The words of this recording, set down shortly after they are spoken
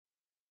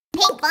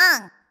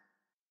Pinkfong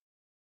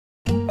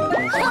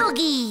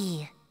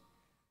Hogi.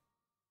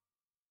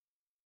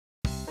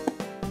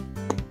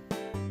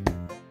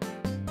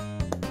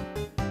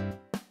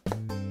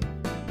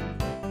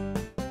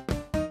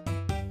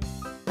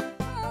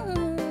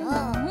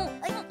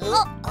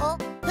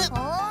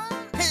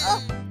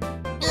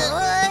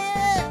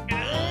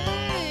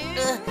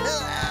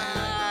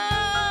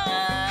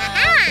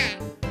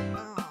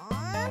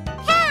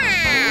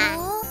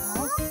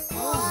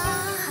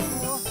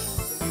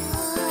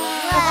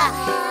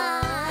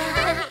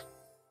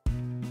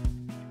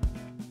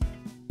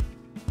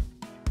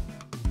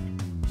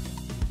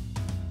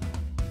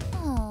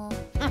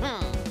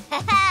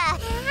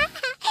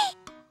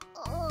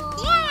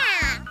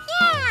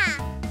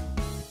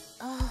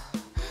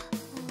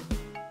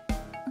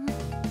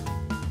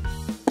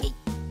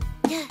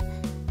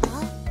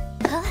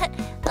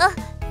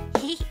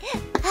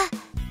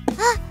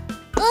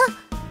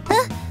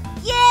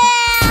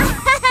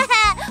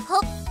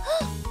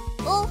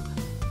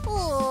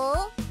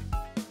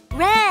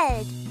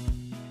 Red.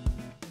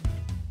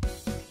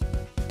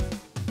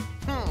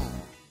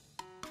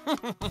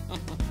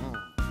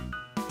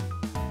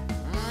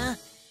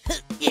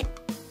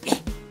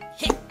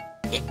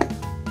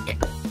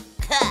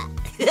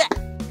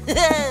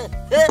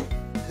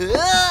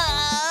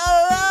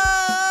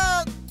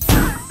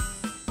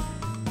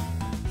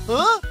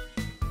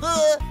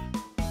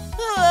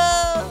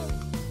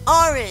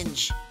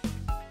 Orange.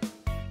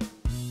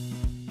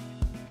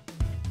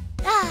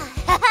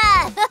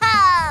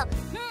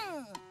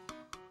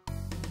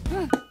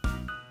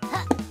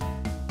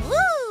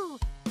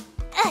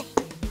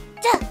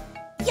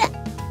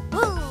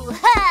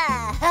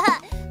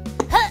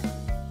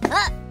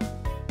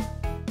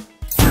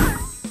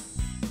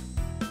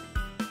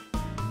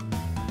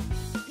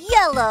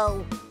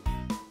 Yellow.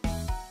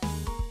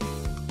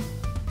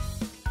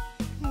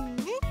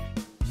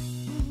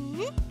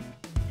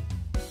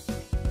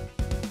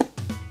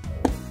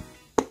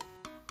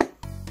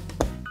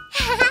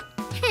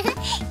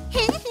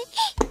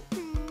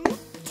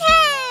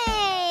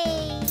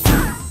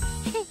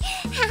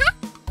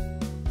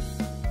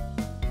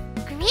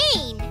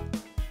 Green.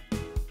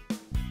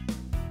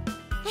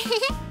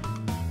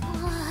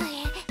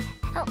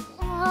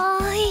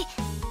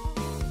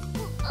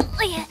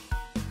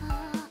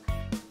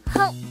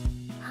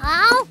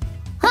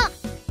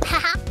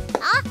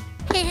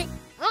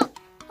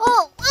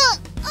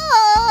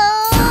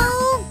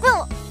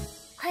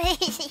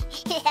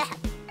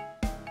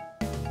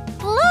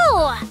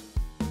 Blue.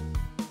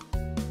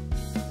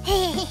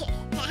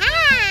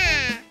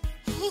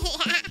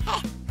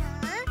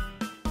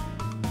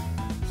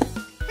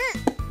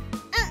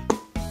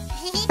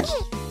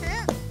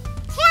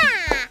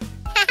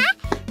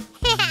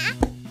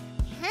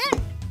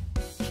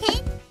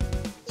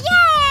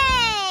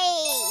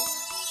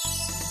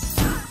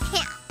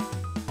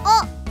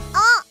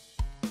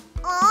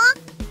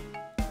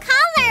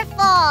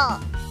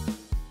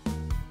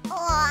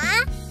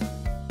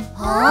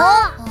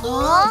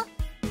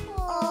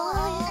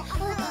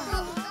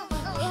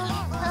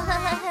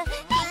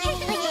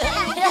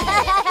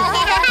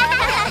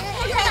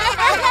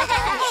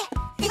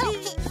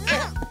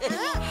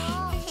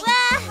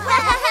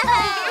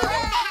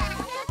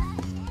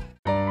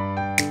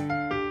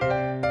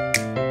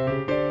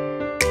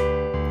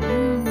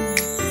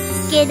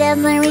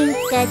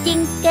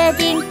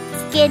 Skidamarink-a-dink-a-dink,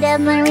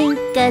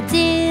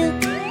 Skidamarink-a-doo.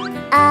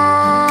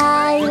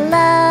 I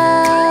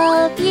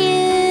love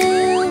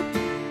you.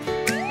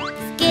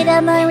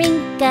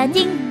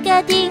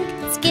 Skidamarink-a-dink-a-dink,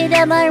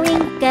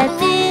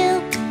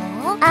 Skidamarink-a-doo.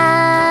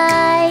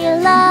 I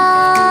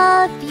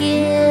love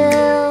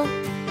you.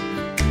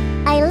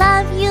 I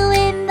love you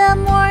in the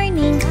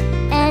morning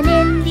and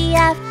in the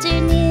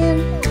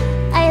afternoon.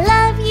 I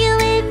love you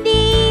in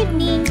the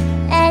evening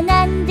and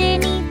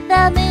underneath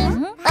the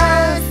moon.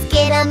 Oh,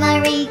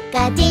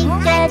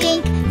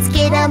 Skidamarink-a-dink-a-dink,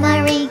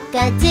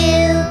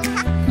 Skidamarink-a-doo.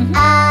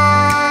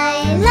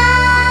 I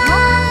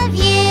love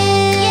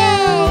you.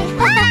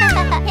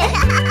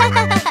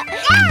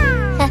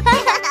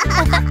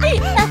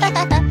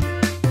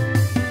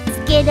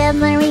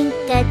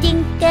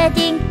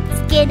 Skidamarink-a-dink-a-dink,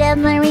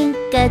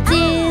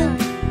 Skidamarink-a-doo.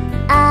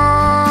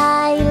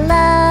 I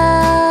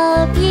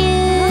love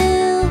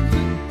you.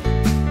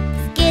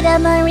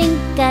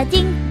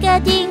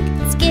 Skidamarink-a-dink-a-dink,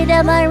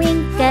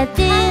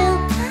 Skidamarink-a-doo.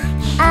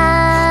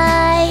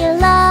 I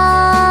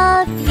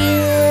love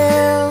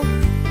you.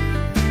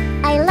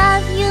 I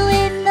love you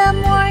in the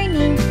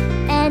morning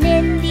and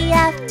in the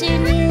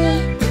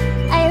afternoon.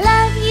 I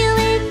love you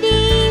in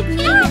the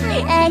evening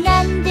and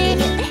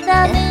underneath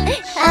the moon.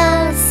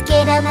 Oh,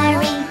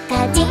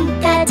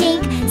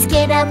 Skidamarink-a-dink-a-dink,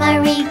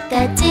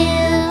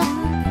 Skidamarink-a-doo.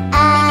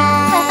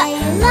 I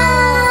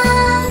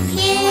love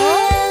you.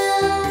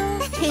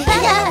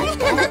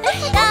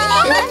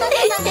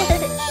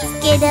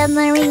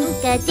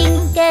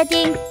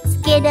 Skidamarink-a-dink-a-dink,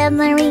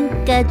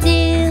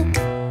 Skidamarink-a-doo.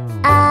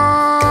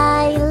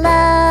 I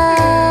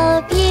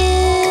love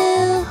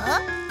you.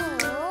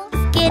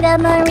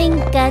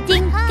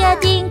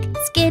 Skidamarink-a-dink-a-dink,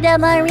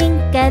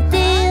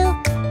 Skidamarink-a-doo.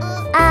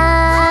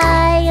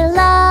 I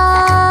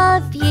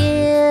love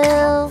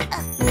you.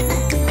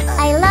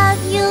 I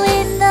love you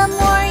in the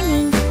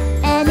morning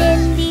and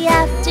in the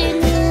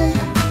afternoon.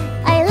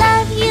 I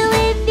love you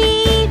in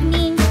the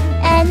evening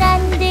and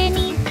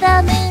underneath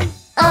the moon.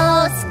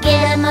 Oh,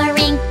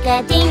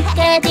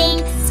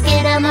 skidamarink-a-dink-a-dink,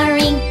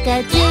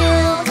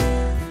 skidamarink-a-doo.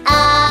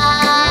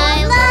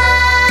 I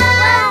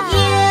love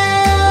you.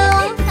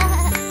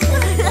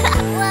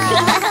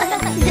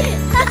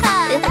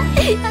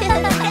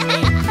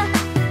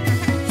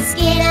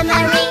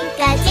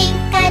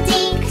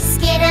 Skidamarink-a-dink-a-dink,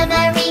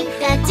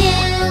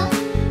 skidamarink-a-doo.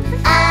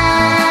 I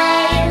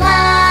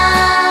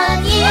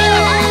love you.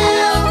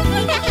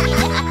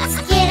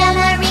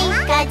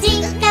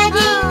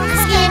 Skidamarink-a-dink-a-dink,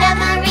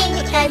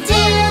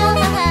 skidamarink-a-doo.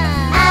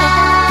 I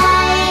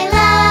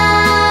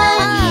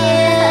love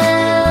you.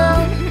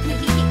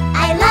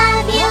 I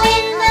love you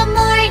in the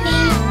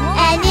morning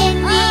and in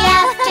the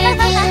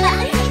afternoon.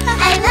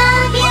 I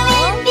love you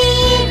in the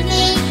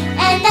evening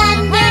and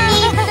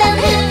underneath the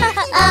moon.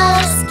 Oh,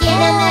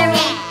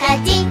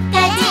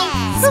 skidamarink-a-dink-a-dink,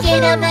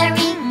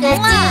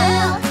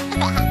 skidamarink-a-doo.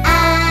 I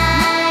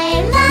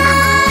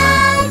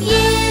love you.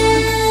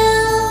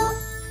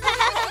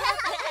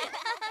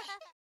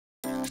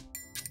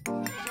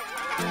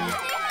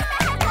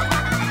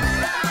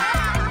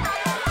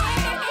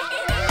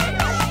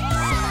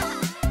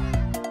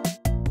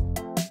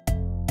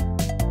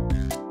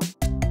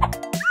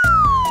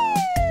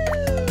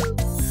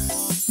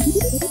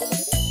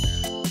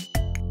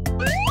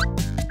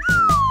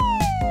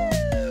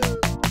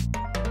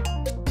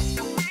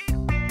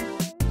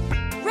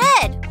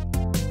 Red.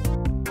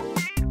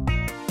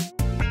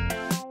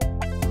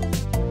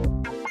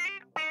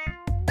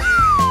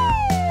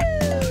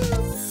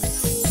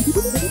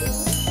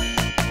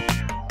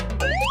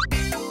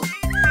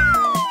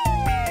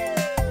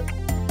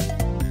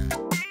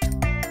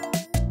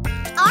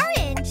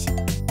 Orange.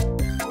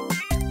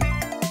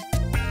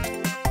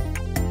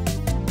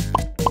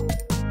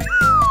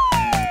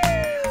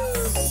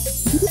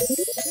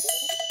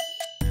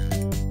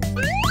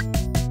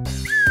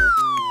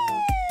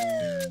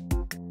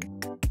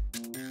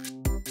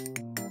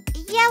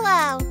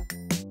 Yellow.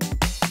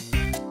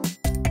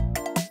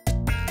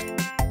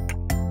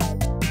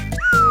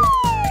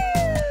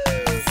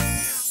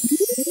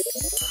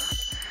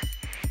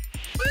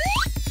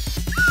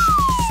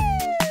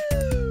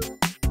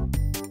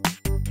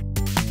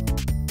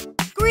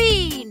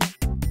 Green.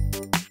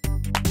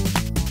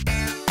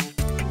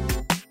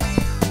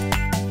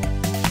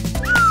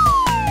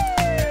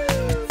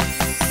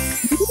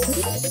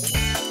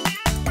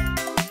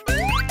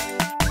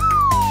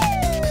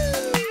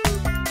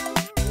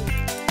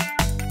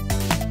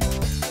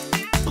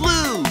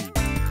 Blue.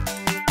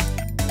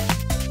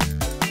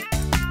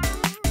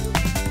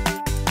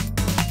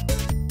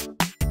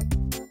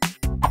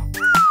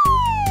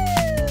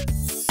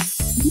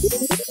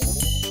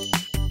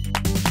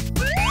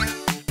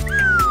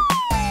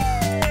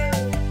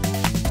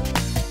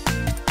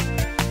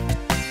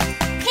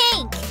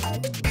 Pink.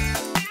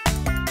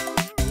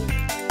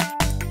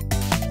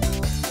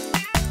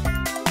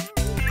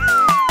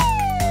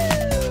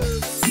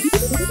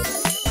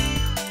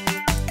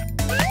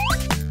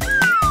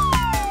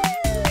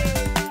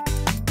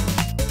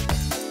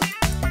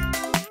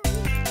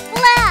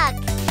 Black.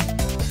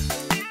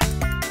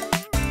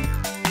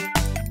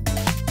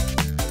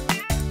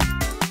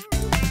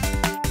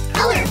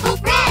 Colorful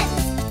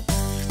friends.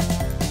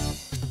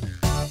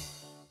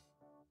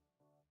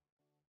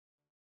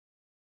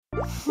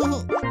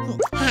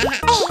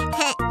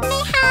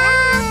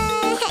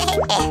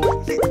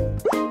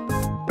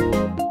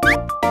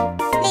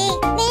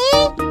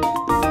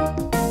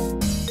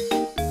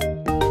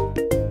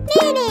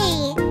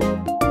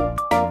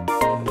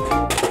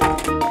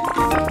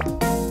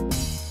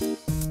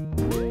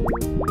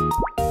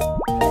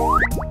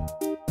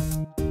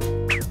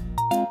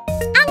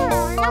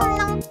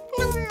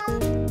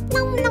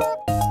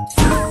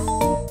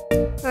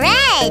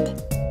 Red.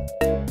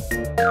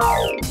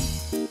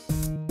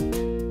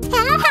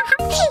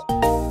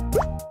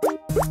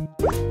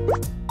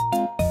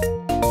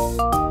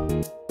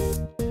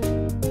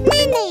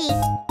 Lily.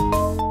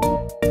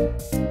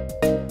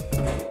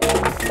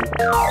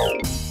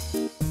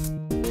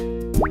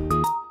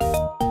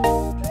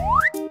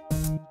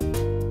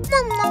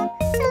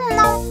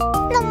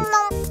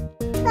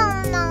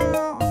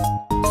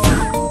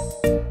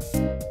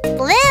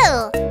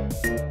 Blue.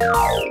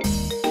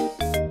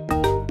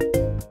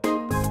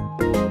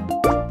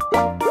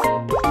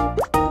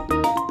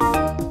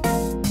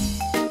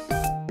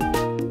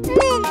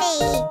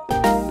 Lily.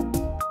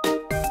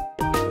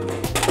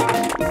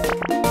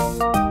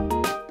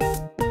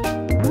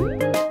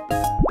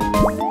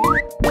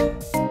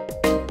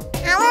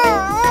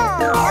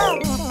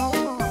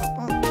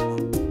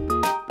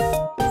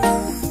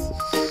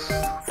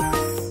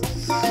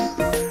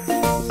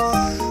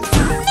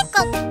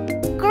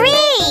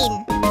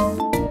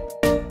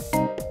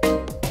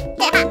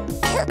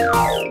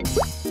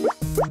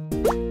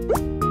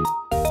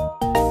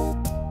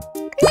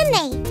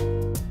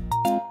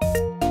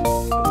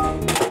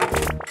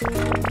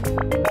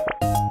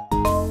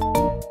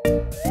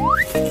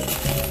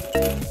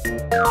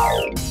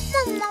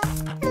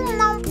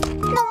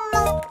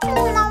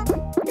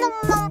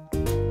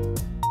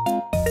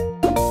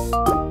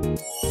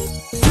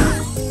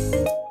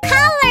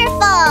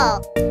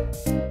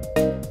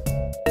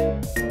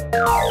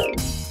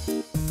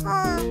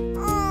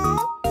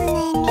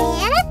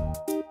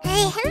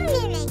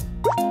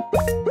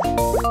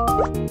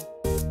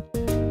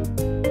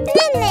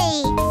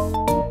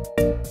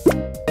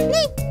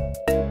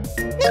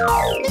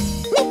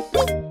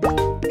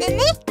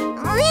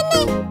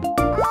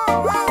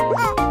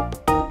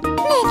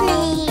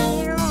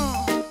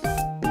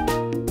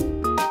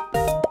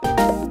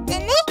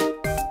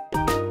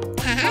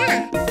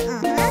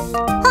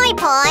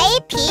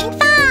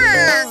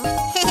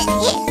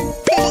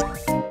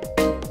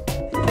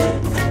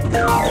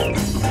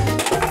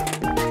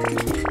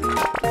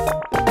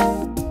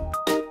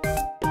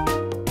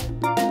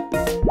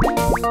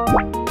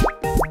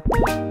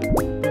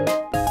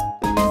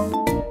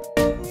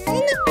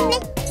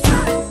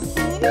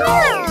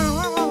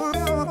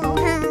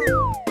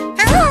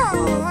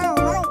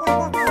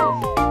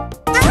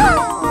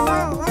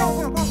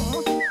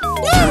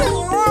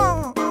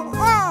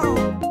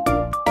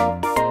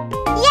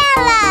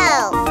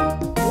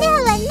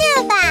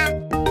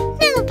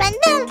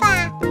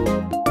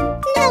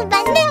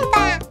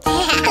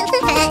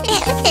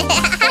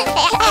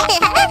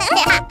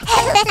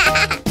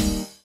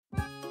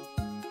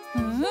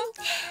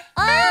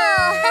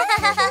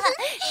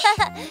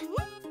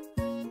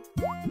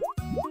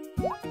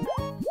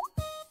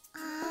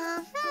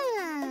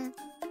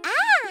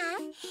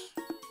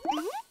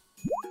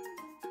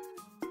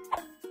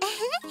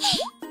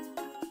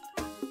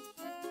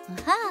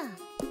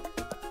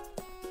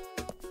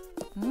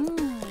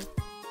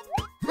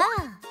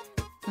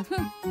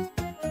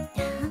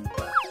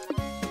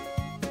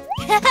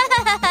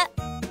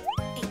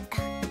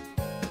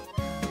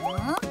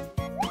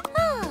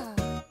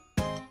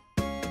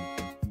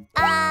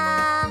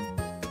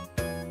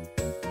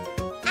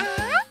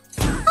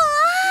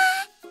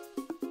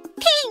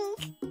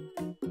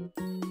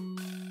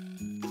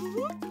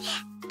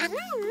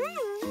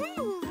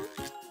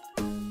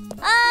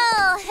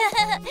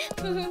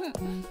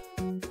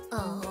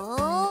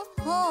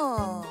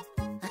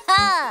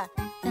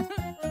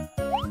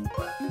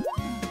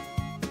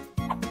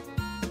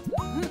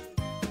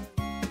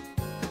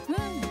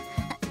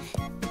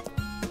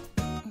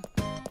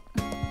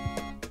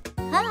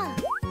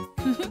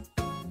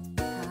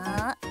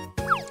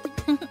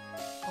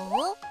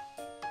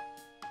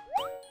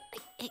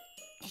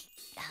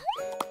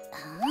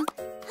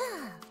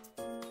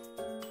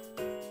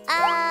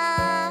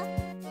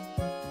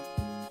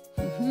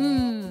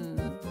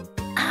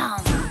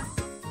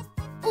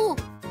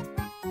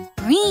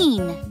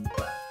 green.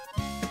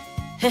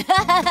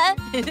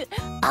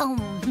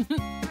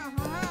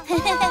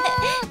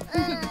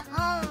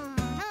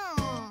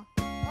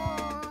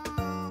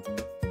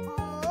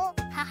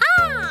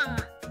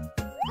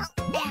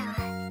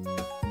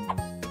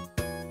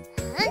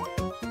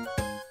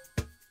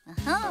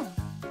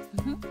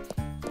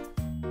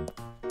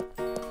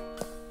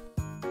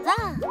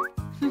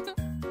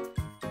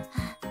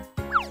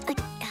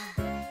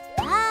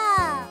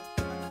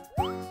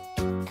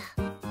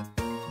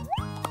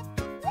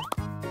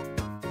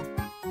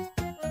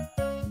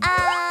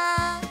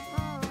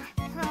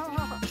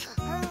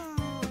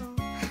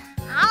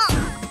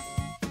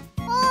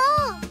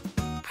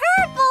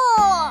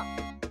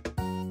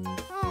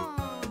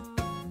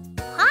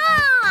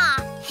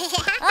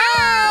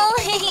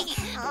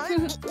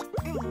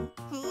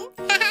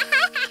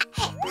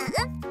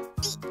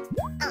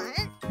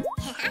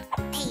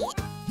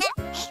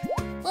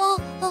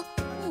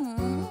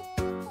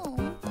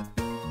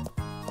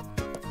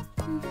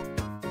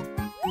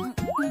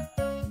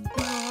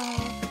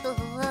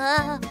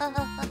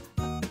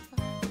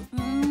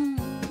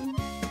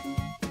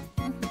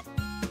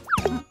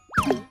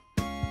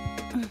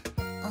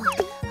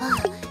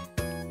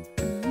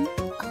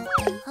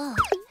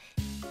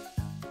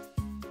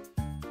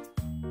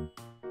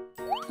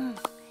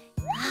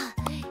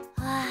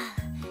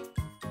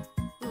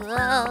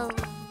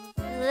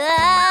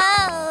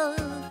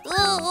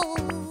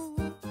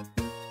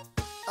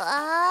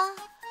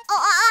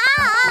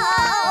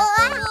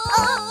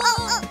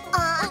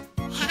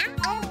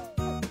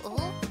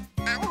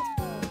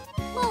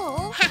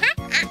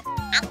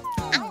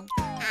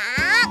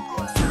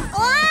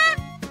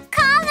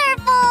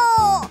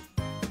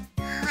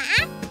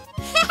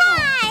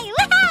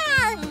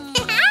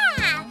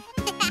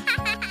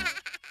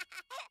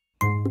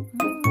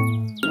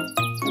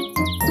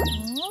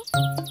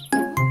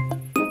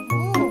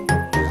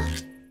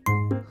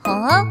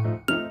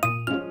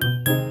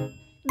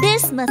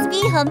 This must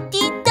be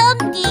Humpty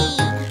Dumpty.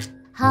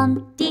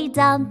 Humpty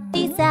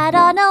Dumpty sat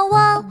on a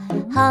wall.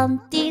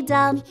 Humpty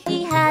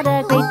Dumpty had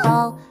a great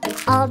fall.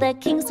 All the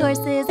king's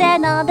horses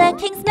and all the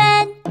king's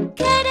men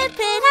couldn't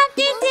put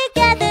Humpty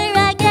together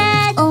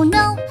again. Oh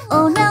no,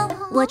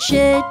 what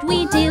should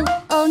we do?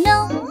 Oh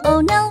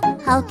no,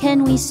 how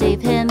can we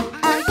save him?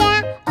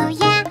 Oh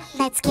yeah,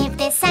 let's give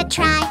this a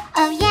try.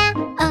 Oh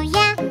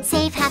yeah,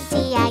 save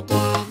Humpty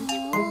again.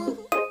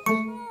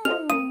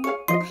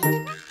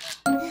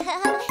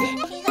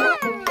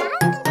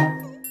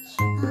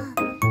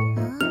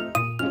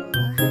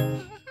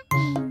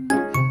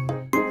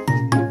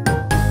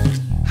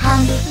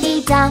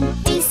 Humpty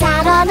Dumpty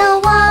sat on a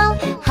wall.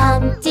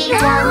 Humpty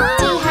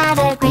Dumpty had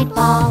a great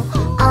fall.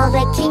 All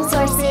the king's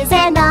horses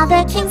and all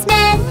the king's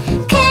men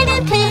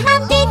couldn't put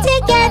Humpty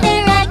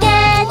together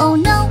again. Oh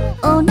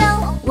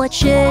no, what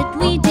should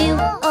we do?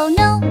 Oh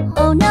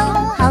no,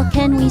 how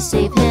can we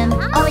save him?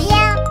 Oh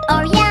yeah,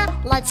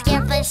 let's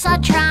give this a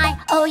try.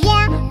 Oh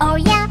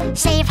yeah,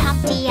 save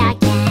Humpty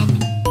again.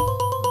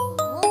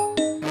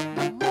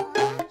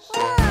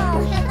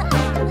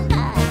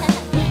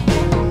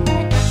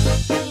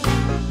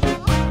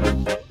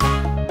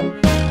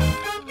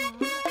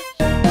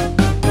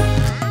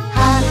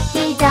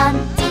 Humpty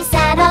Dumpty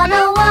sat on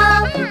a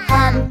wall.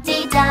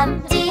 Humpty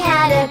Dumpty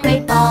had a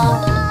great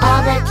fall.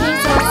 All the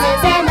king's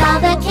horses and all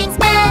the king's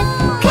men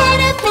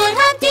couldn't put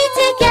Humpty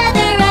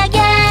together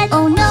again.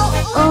 Oh no,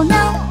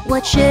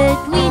 what should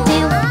we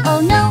do? Oh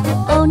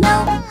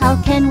no, how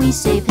can we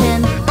save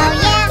him? Oh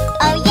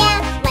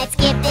yeah, let's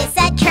give this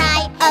a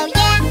try. Oh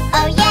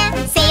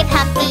yeah, save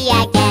Humpty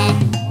again.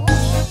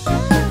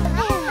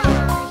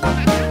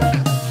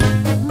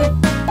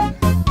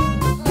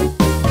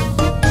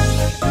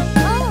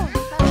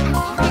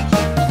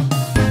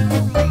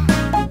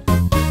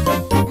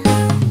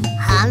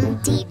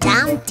 Humpty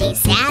Dumpty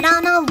sat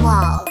on a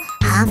wall.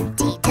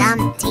 Humpty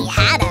Dumpty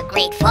had a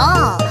great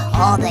fall.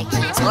 All the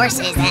king's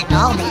horses and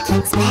all the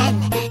king's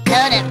men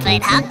couldn't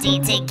put Humpty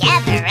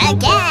together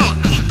again.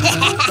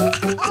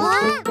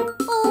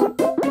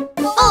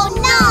 Oh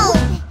no!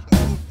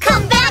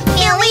 Come back,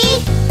 Millie!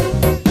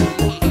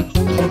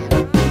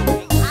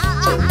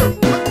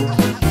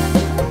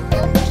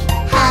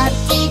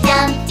 Humpty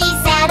Dumpty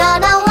sat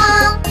on a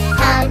wall.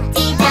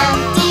 Humpty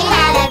Dumpty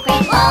had a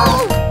great fall.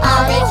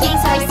 All the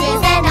king's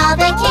horses and all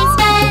the king's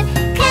men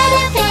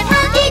couldn't put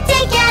Humpty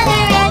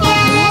together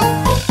again.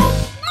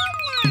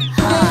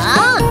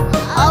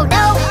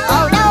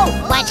 Oh no,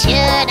 what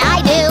should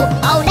I do?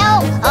 Oh no,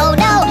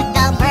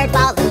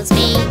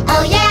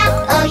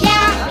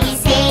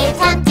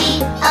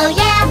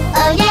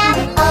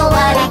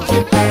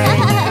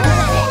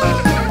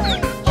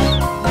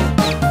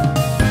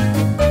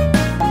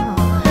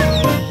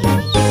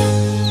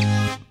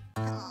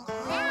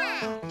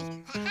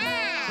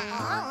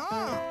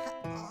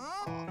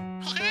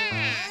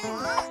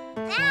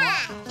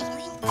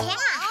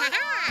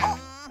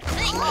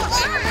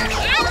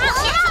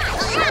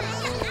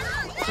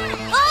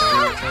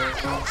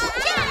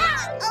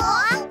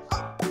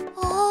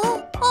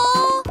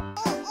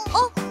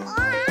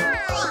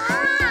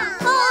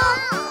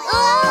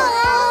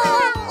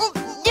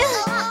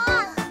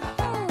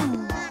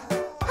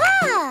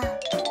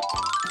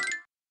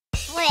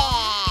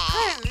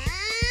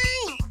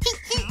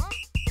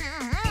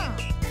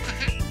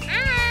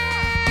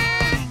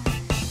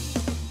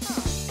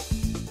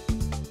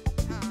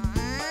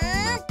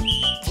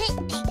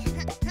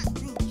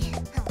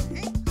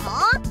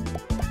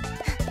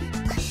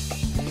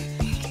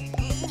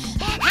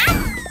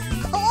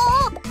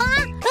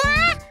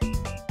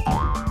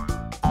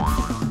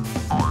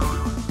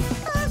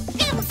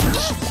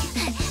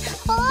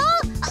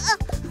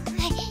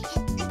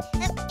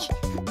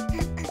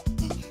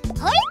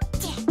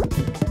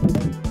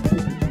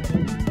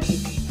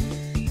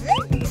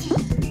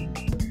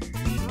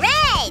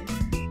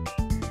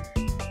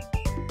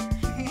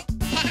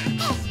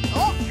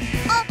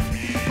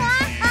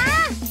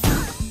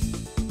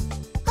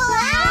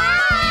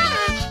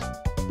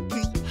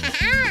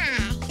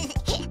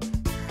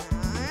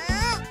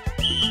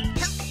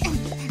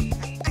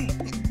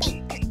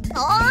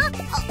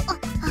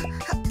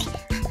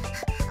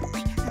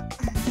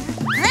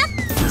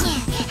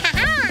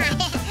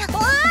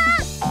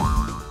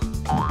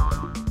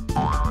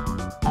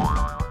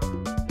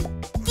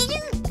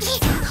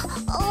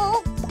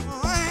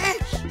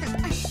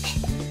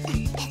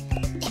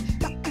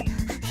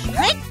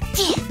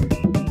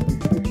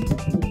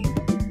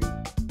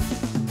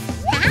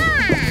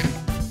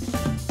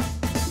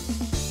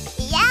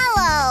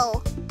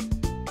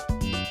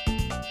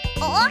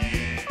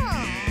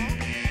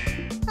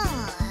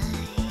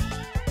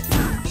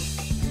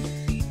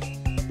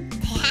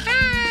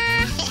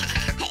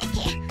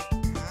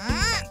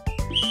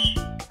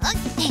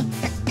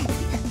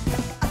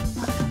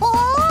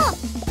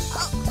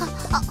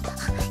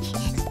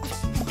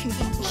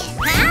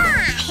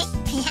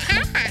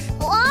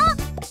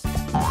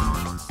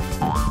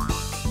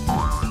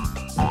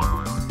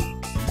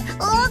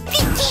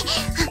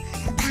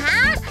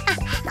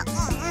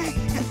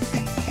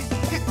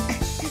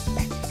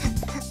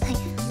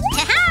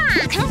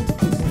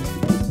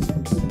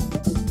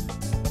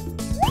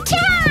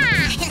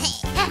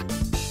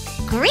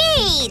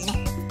 Green.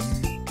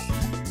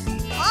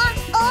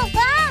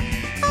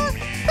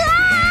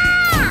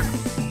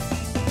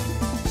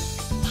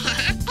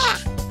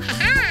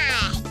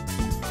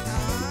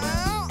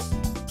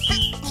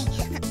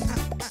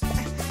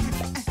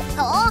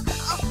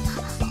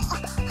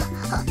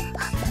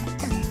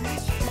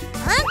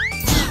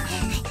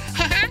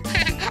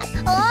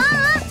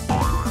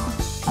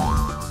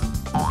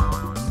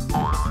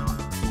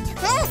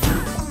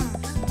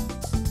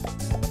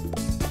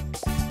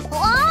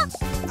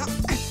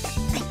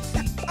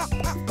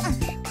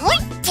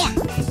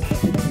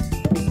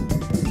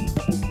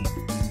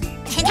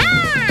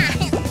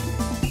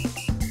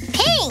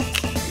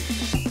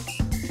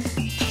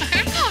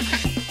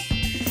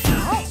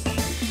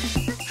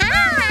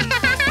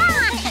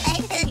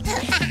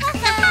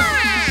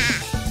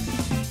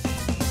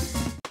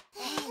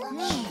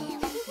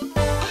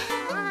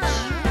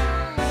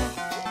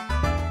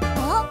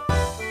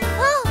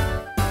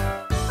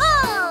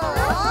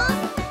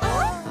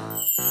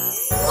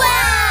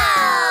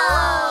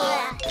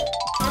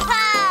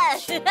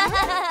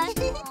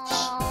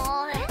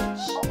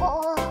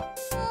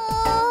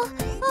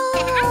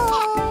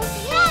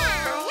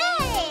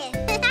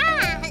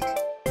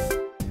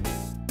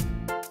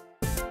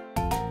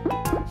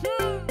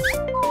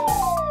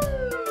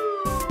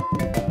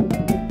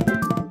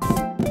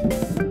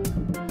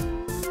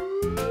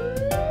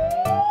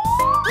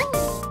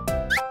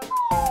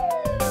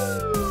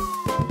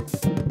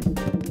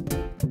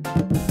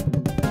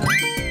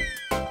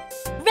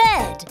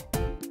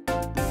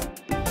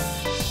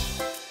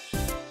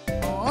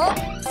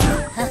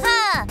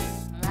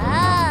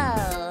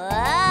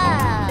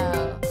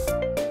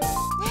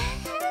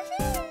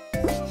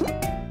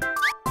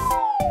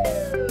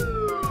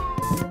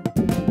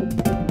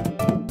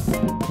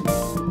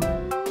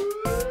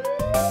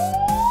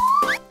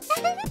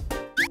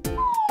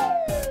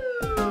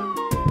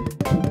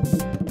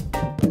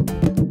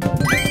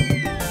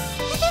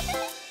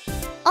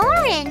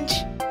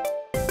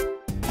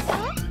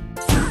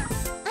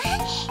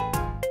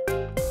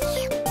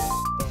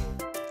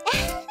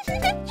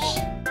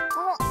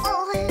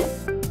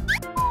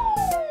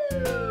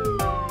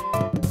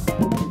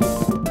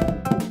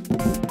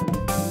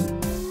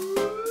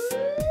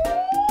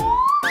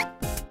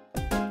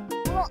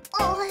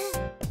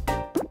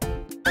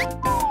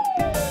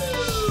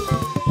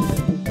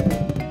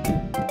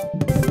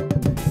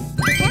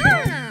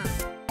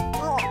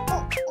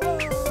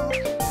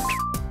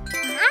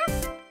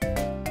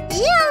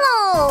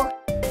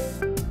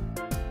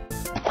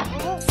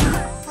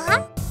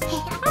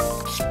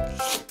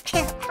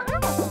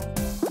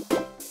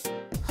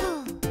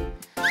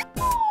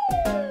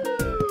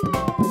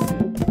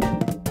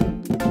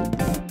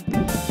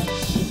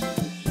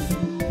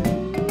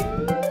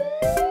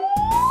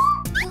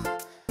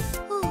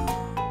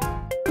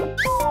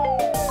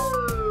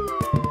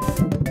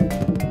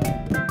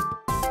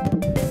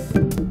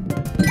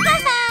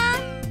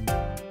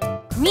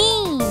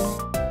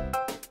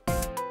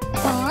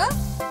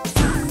 Huh?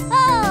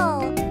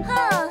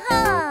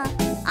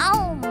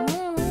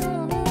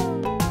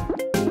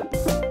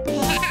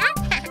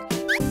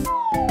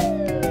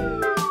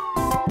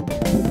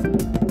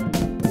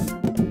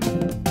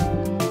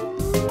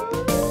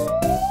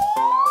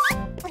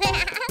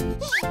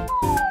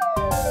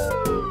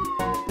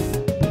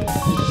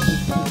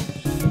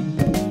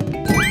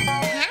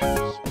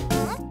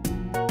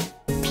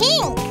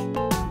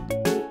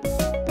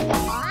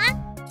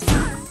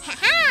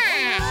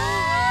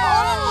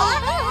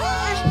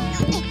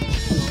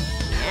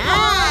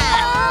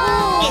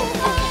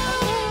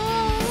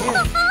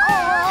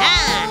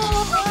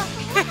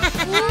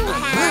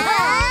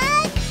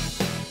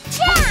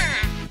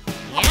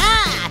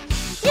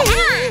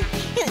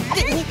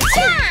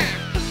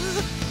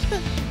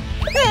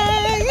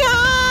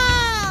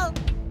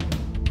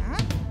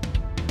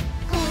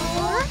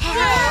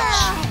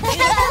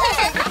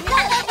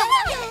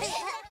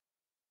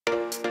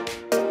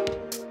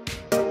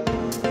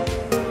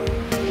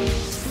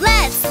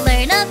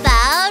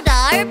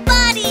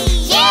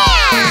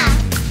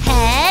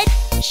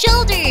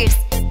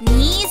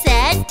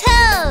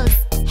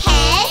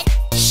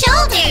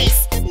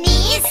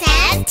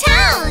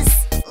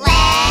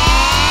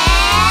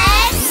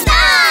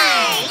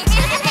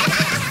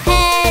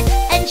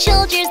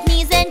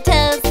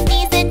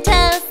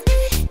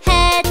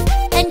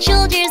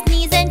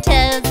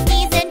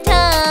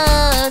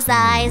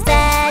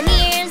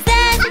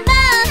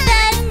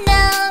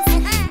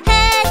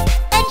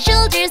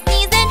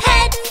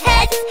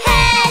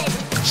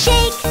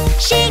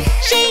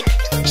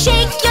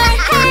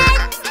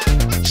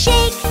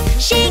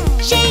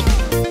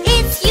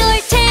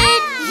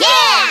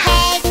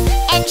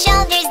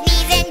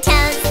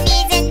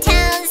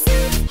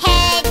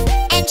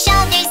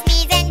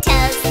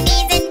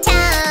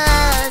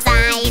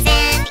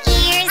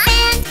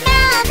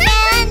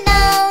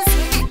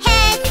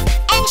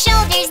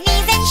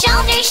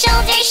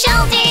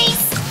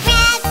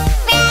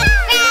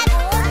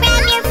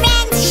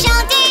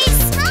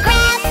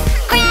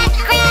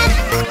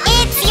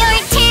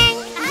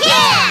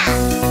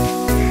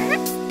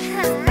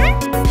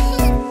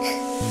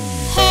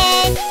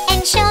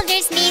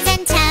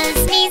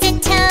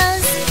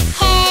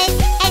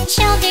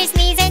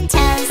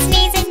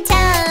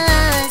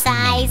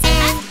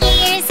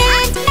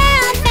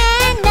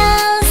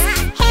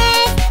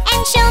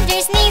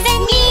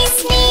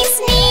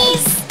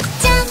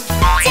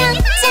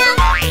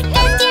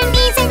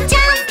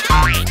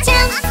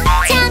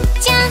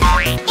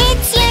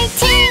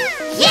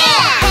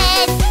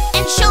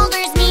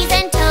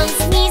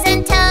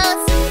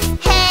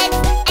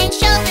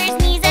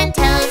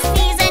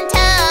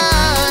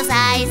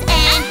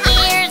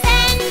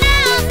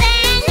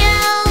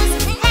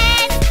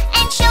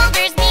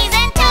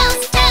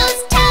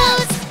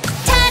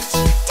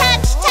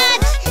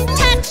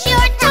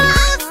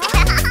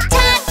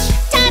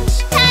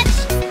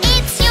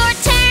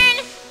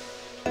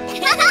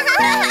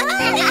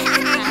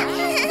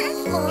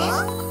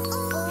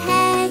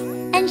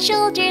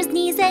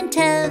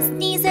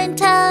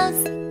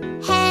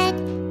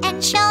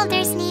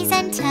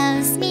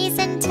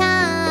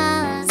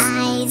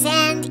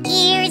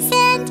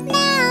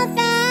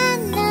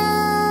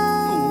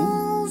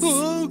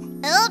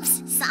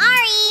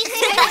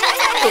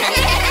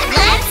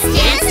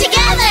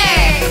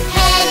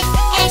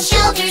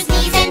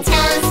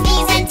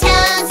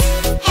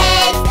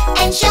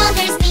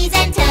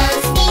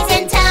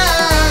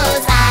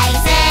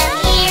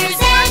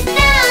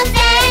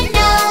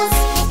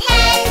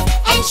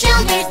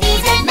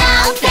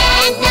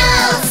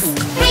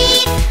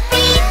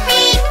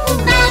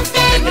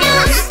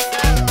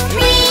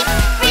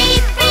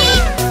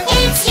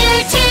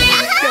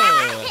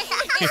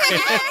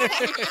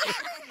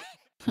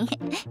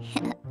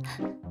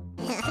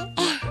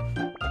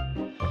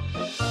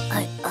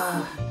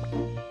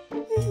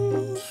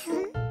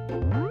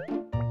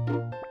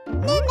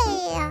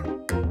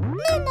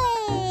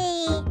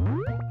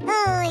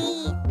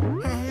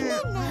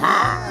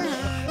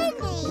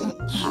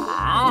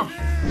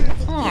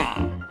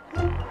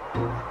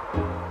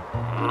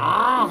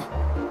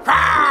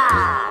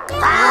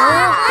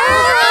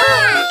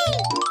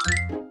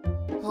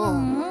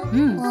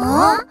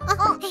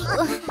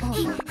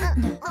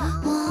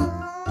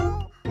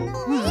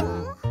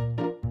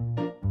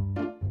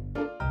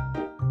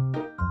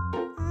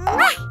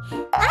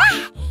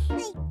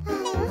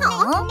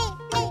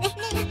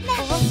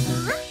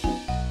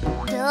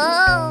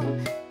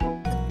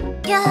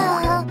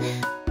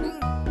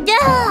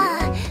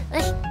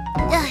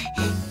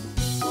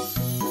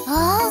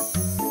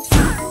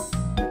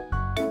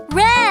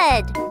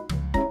 Red.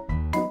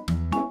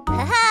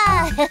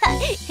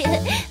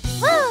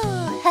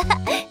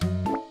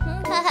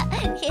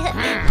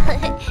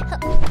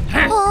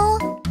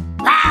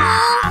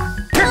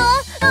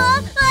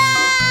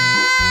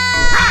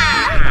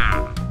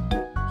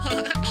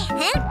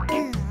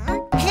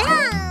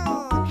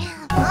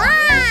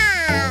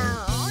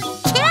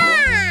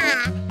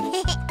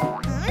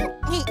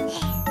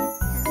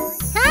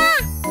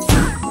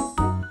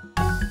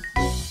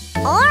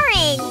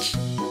 Orange.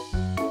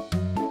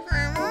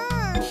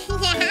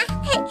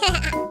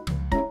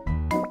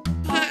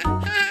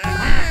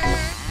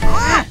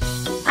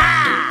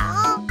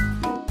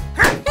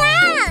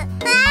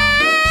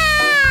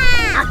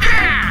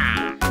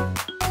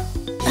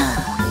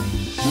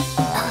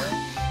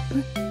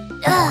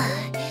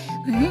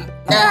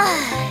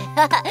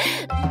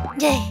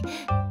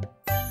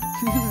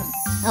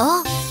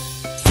 Oh.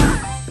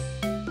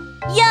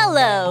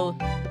 Yellow.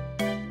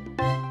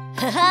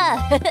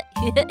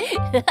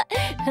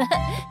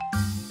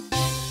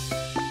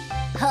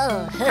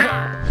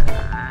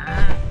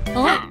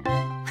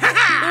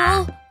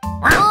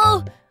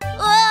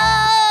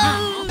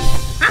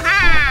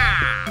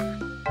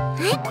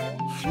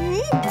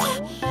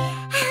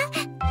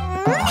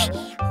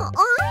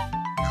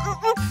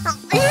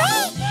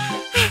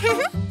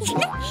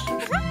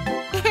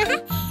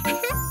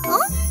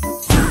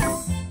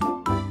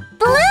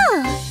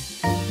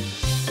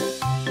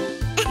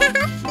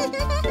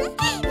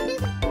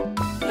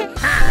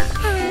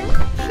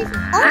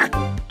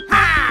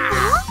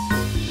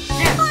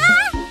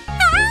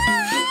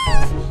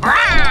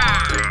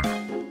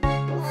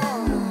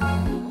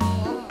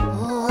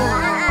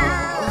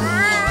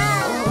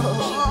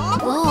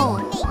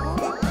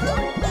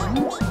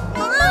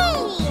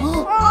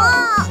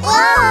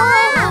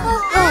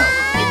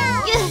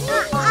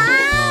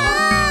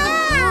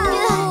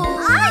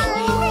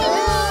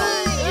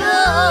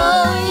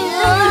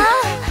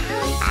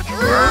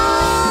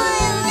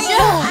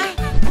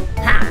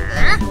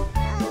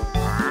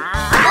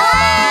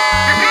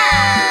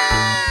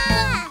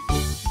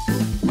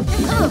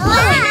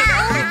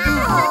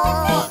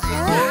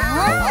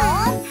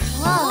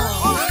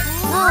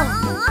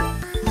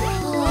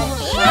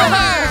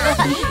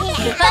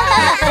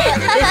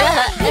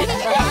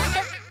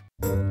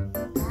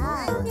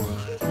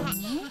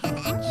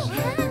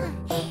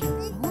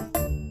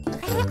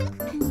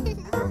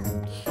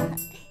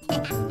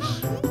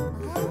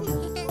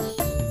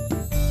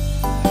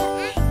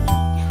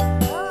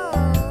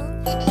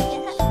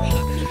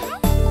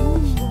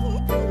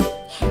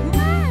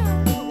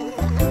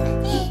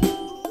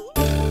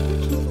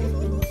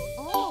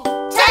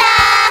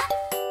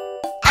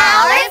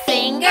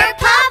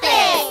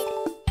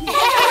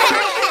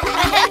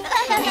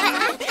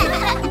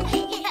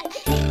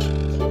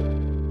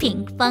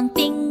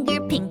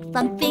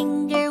 Pinkfong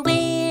finger,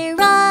 where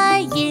are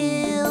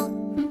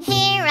you?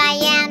 Here I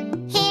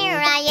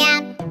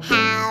am,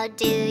 how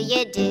do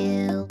you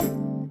do?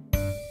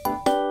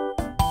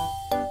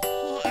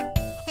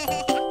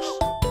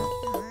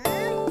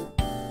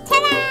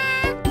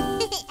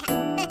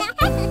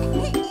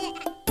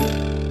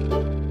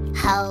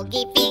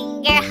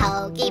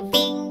 Hogi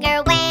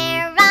finger,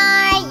 where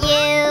are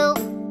you?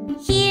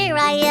 Here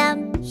I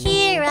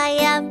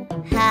am,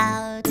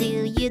 how do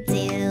you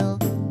do?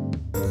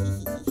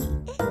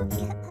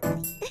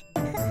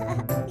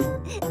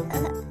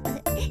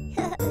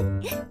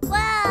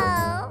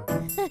 Wow!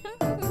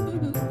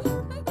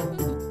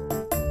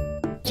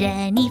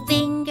 Jeni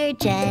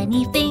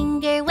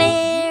finger,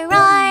 where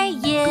are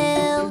you?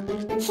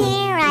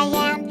 Here I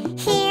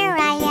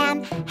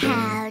am,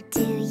 how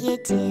do you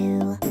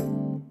do?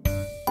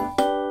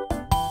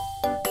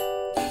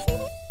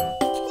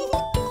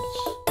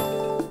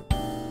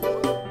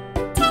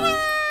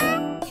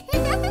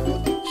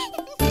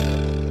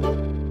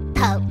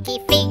 Pokey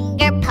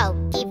finger,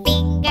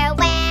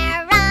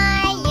 where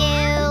are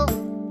you?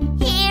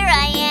 Here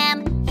I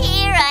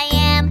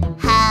am,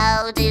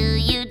 how do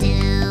you do?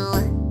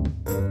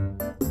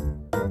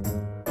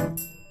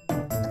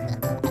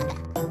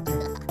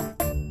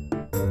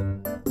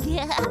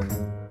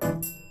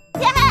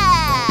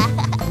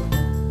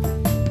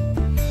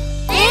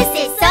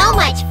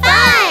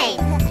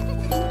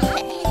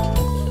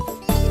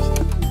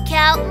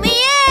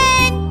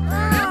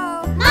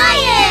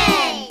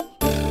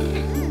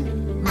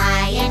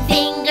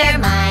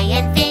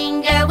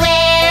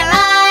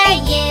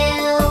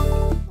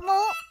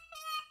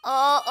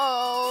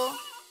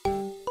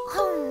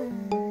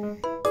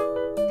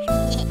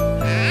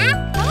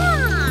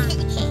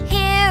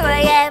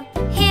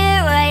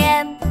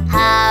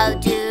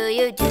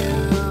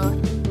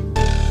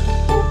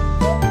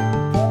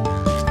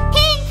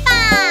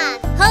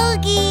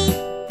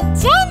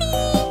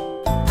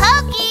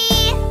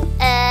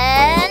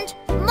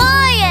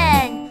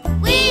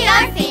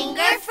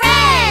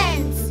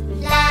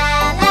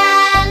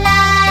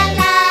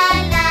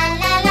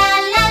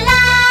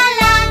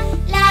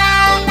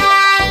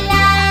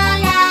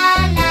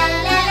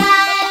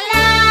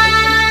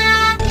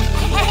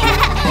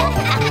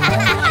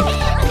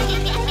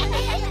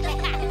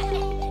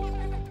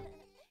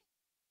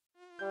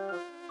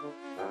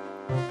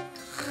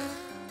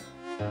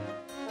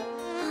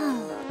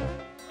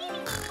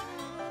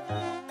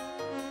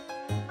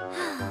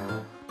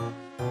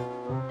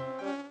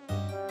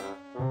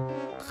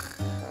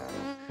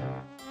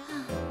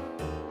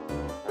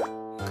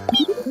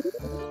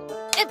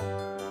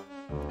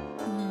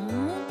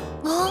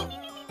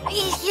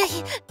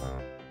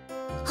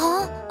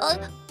 Huh?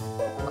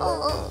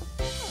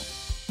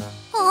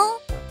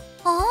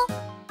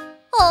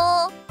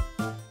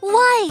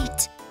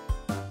 White.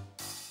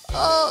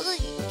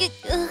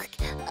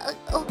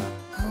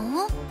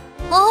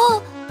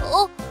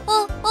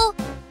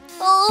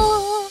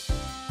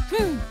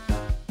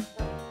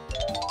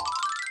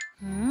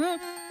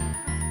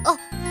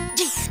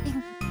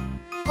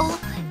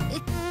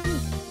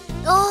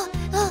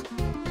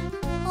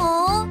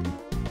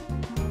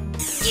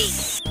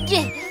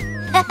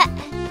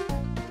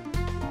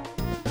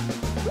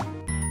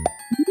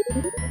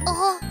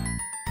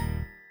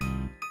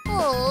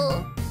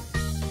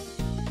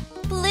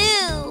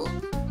 Blue.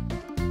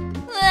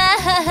 Red.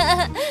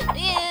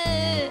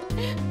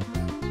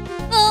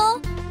 No.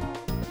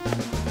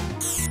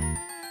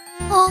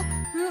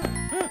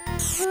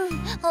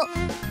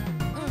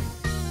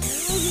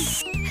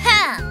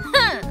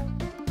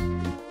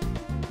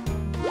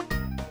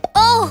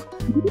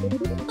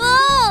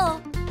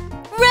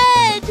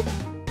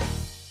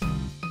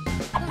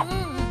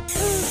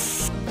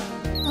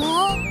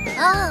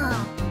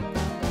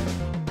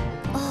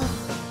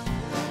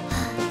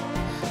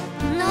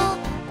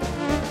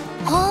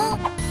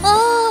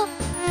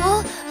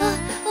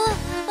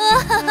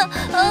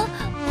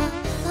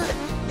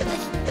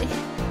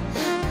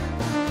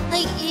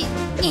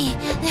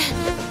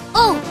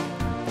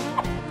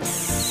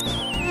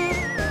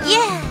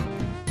 Yeah.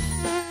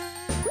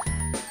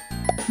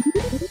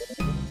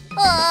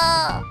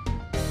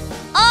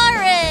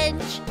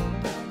 Orange.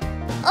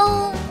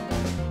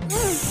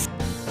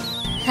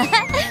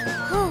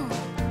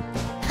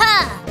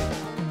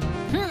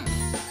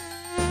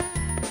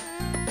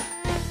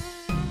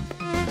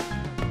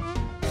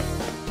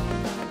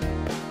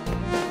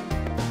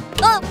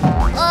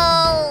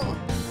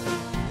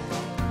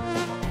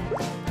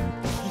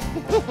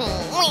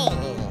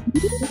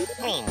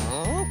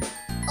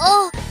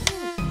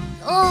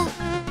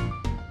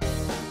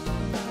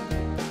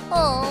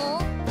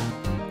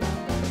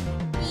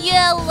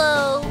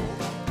 Yellow.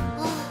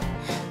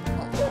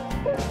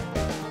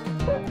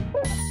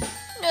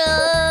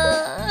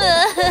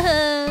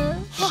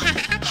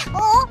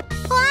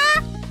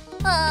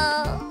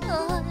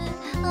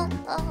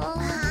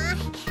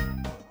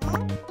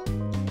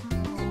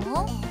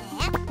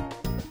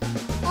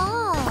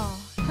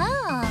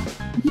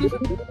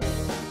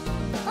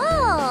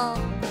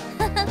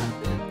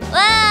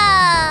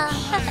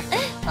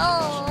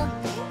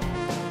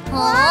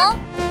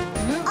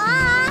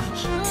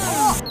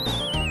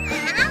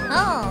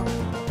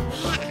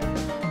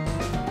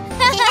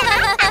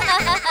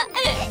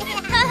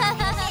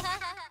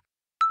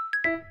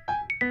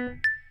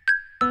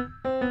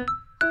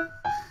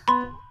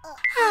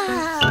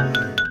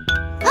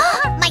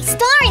 My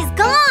star is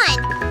gone!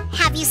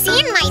 Have you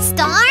seen my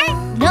star?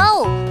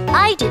 No,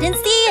 I didn't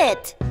see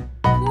it.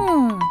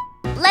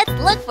 Let's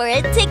look for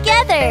it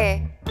together.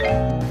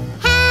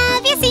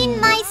 Have you seen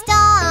my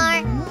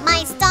star?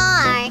 My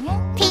star,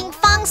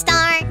 Pinkfong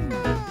star.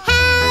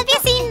 Have you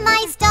seen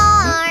my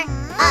star?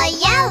 A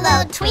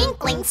yellow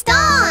twinkling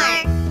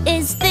star.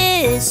 Is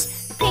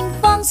this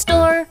Pinkfong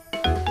store?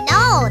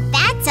 No,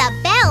 that's a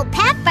bell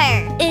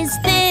pepper. Is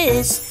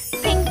this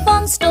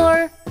Pinkfong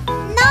store?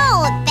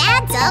 No,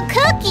 that's a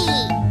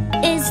cookie.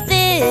 Is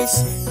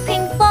this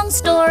Pinkfong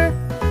store?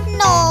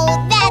 No,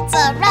 that's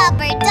a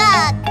rubber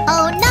duck.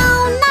 Oh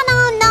no, no, no,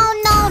 no,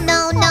 no,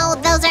 no, no,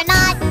 those are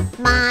not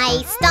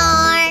my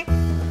star.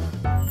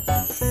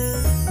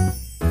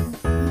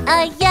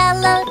 A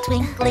yellow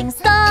twinkling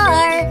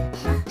star.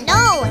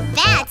 No,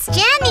 that's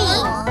Jeni.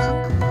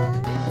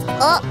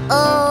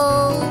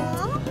 Uh-oh.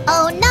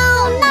 Oh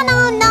no, no,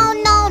 no, no,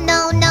 no,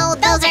 no, no,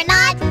 those are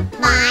not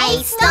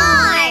my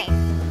star.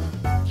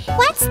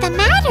 What's the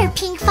matter,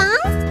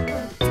 Pinkfong?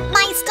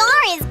 My star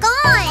is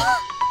gone.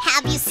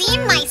 Have you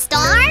seen my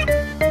star?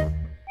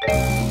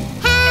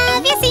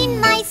 Have you seen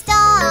my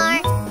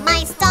star?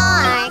 My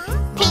star,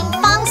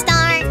 Pinkfong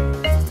star.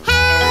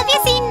 Have you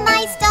seen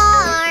my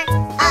star?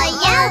 A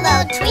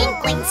yellow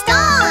twinkling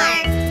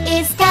star.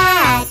 Is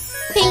that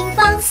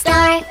Pinkfong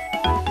star?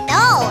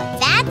 No,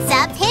 that's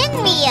a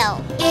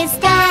pinwheel. Is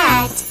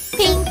that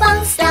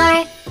Pinkfong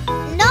star?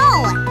 No,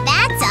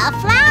 that's a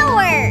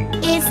flower.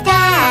 Is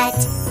that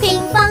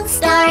Pinkfong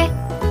star?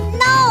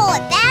 No,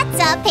 that's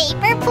a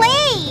paper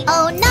plate.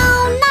 Oh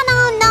no, no, no,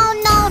 no,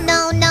 no,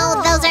 no, no,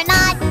 those are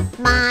not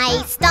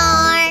my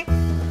star.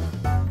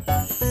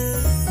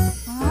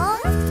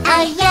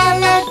 A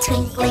yellow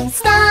twinkling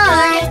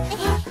star.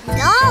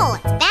 No,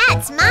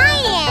 that's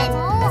mine.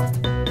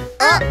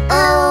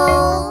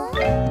 Uh-oh.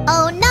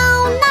 Oh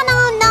no, no, no,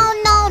 no,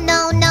 no,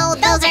 no, no,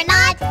 those are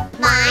not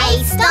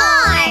my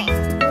star.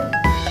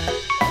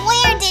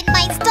 Where did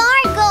my star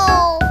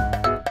go?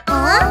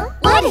 Huh?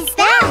 What is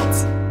that?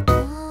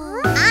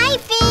 I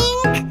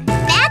think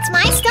that's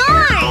my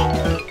star.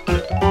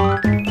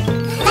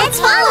 Let's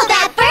follow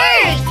that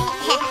bird.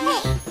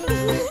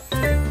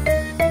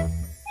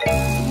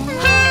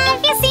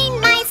 Have you seen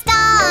my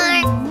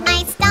star?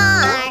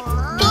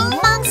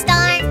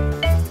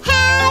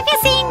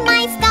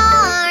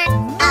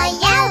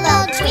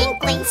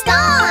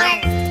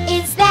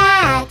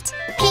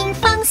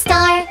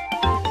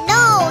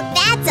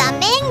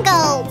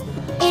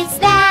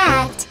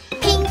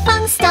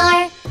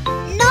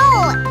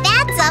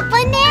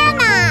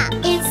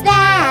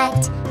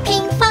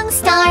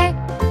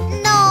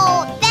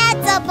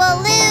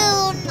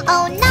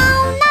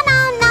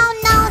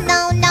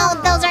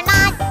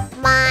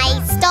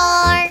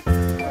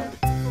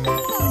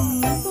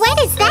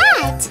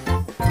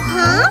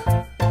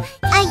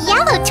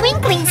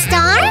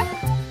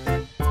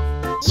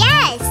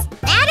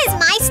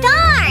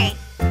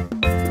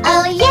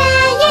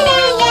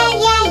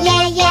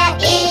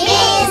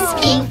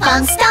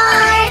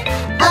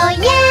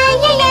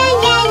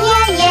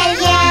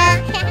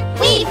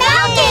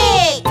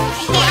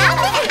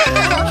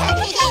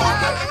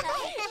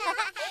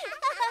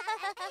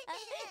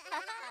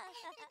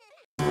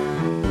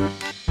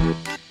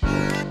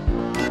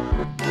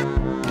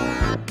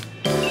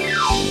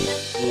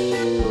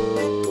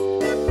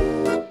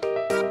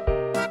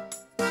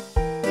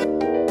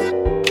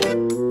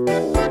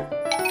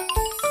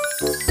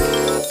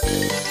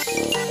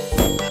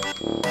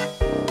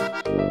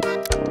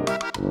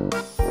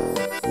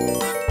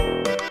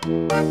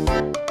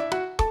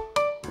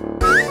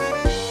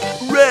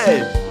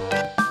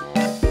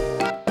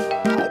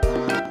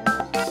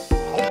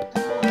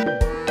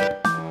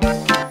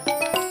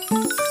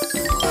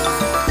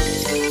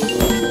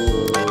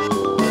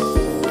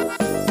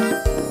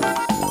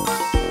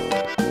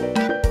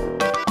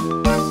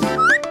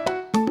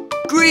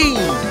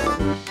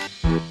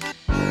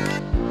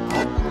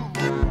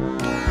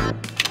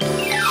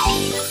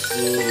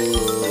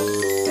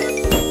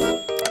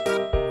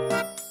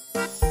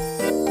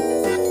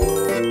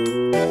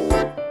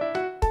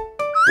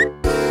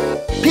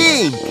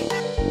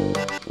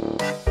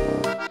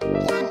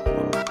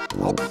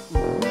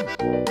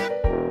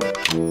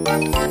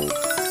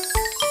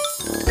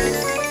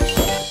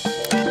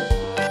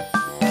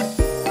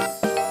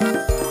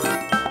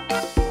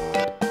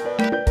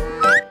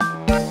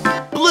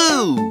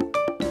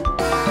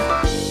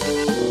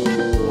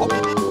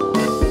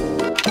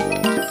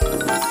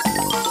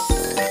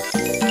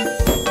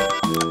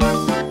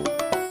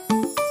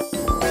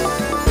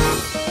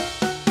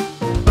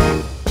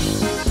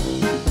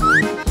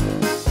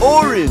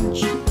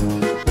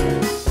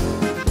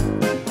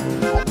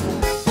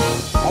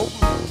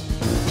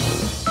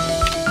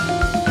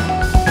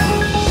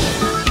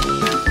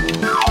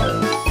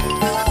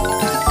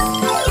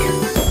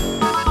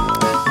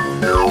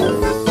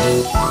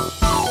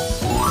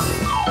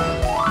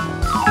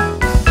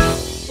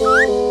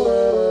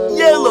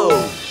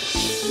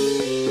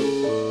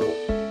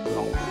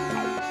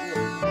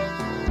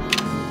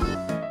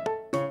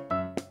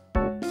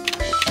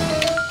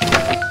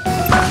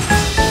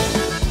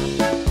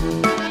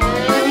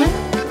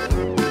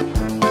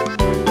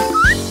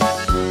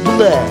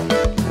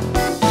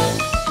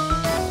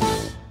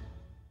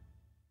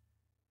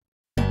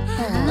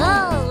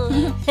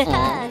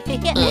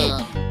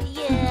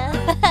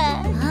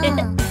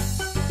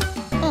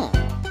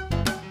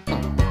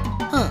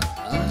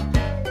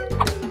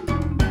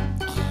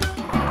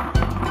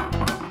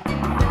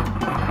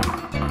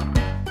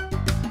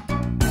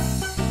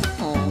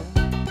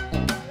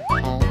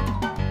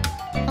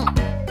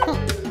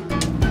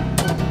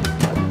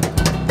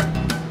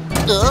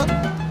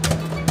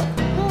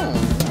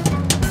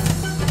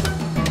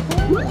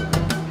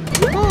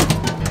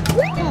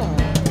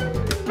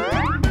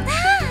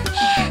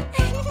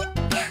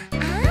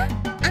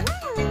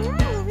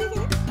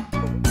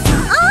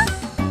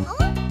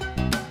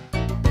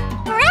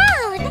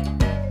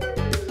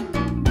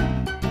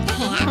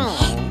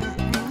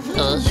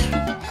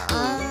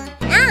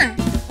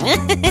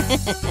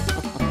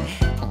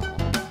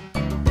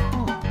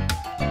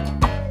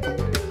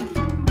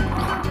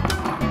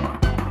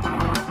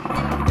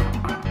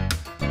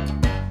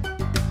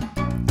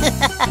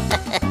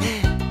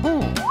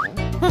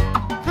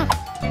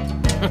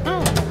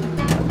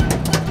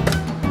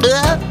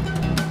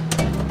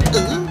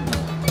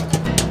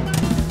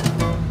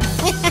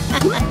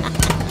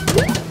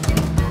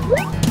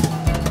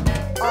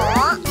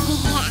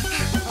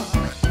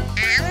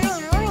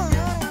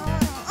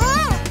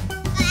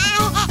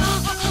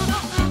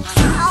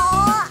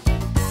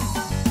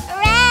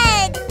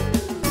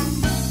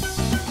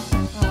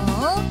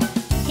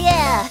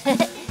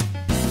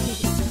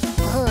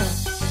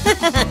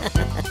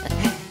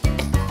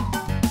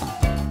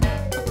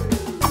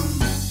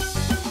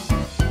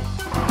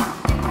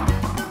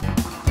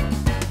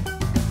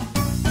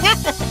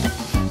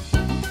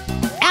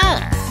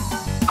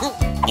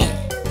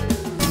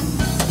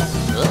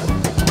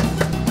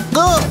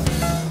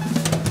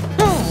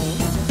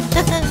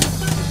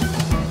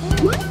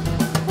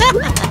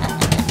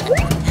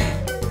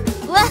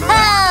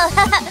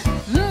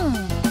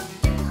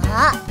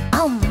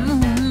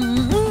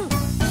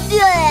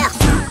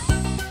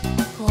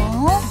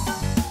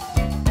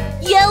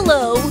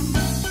 Yellow.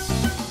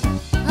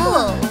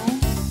 Oh.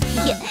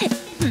 Yeah.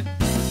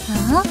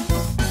 Huh?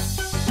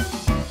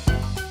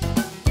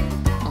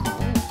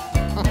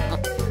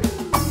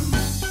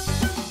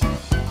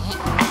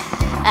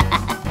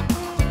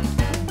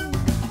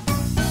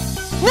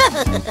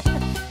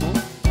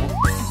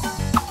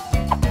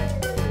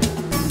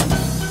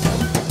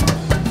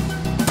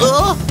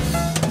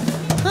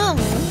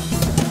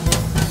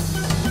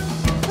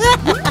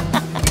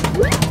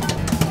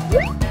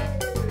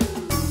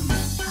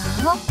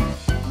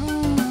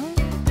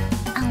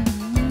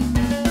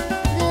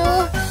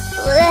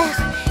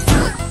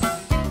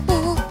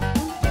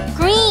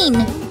 Green.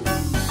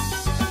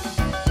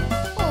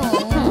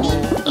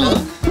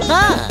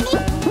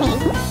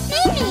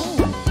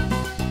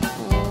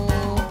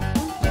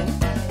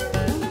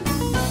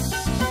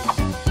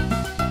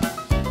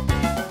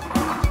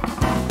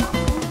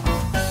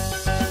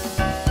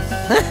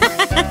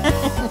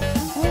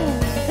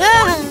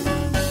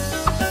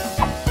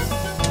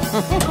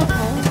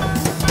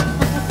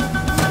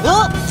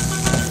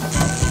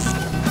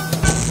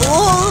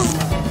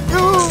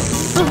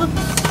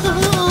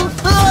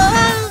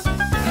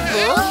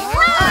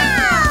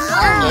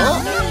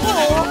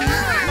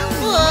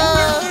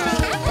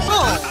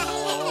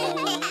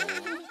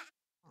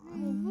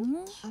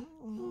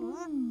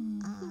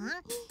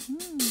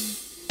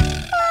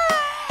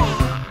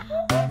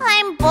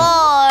 I'm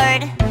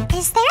bored.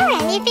 Is there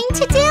anything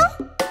to do?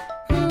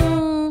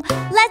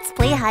 Let's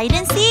play hide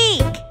and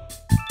seek.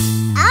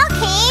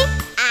 Okay,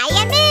 I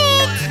am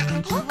it.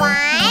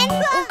 1,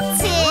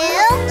 2,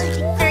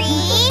 3,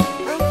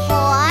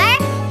 4,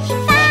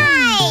 5.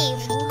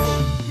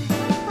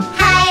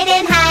 Hide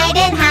and hide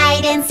and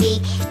hide and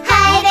seek.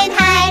 Hide and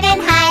hide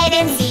and hide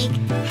and seek.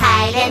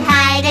 Hide and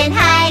hide and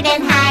hide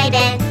and hide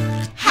and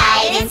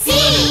hide and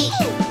seek.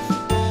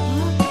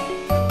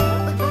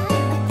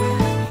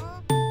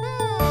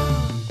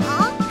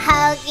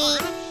 Hogi,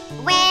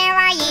 where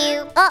are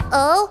you?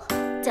 Uh-oh,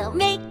 don't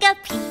make a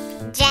peep.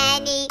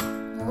 Jeni,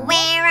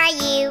 where are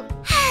you?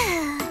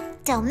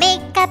 Don't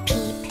make a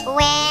peep.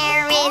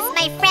 Where is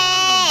my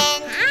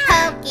friend?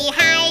 Hogi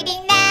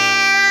hiding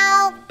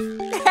now.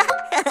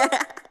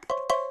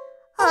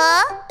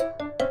 Huh?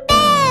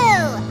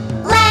 Boo!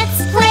 Let's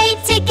play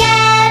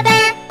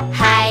together.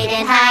 Hide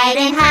and hide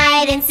and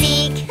hide and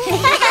seek.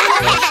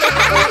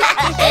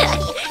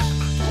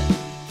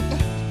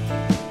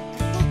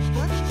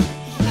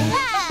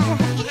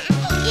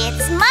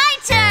 It's my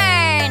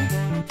turn.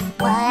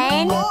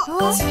 1,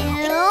 2,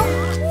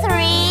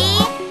 3,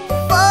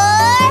 4,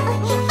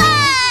 5.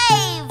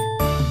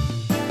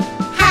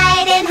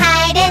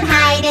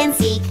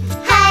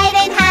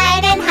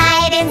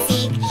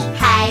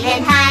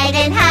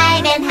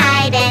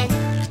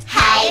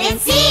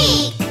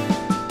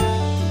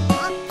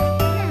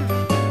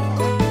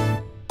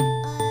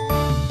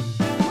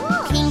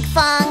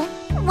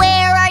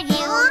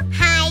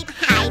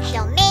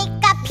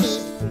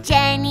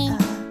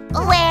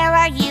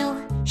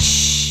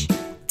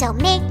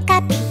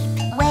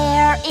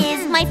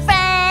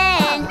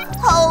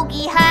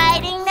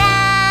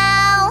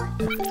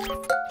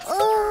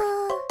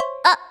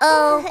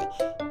 Uh-oh.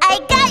 I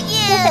got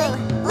you!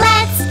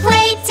 Let's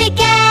play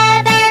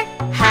together.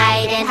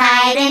 Hide and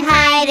hide and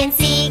hide and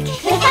seek.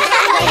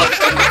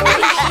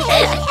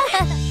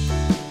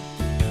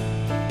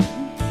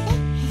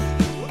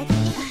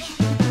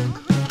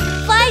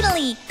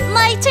 Finally,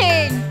 my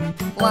turn.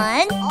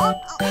 1,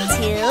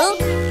 2,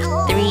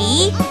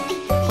 3,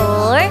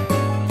 4,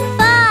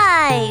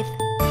 5.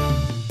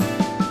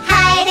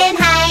 Hide and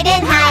hide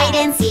and hide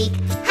and seek.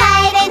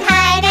 Hide and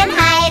hide and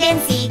hide and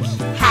seek.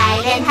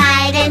 Hide and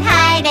hide and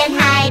hide and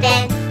hide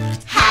and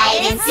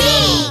hide and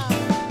seek.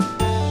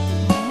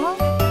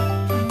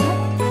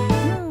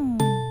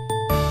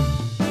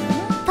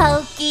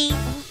 Pokey,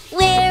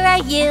 where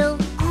are you?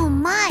 Oh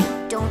my,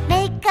 don't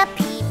make a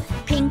peep.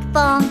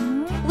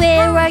 Pinkfong,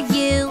 where are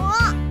you?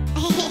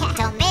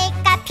 Don't make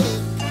a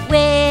peep.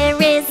 Where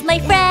is my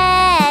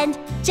friend?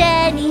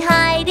 Jeni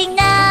hiding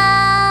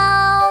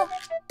now.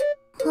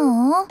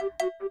 Huh?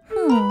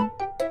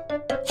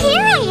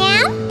 Here I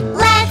am.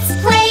 Let's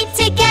play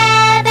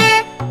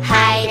together.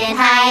 Hide and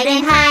hide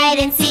and hide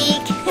and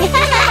seek.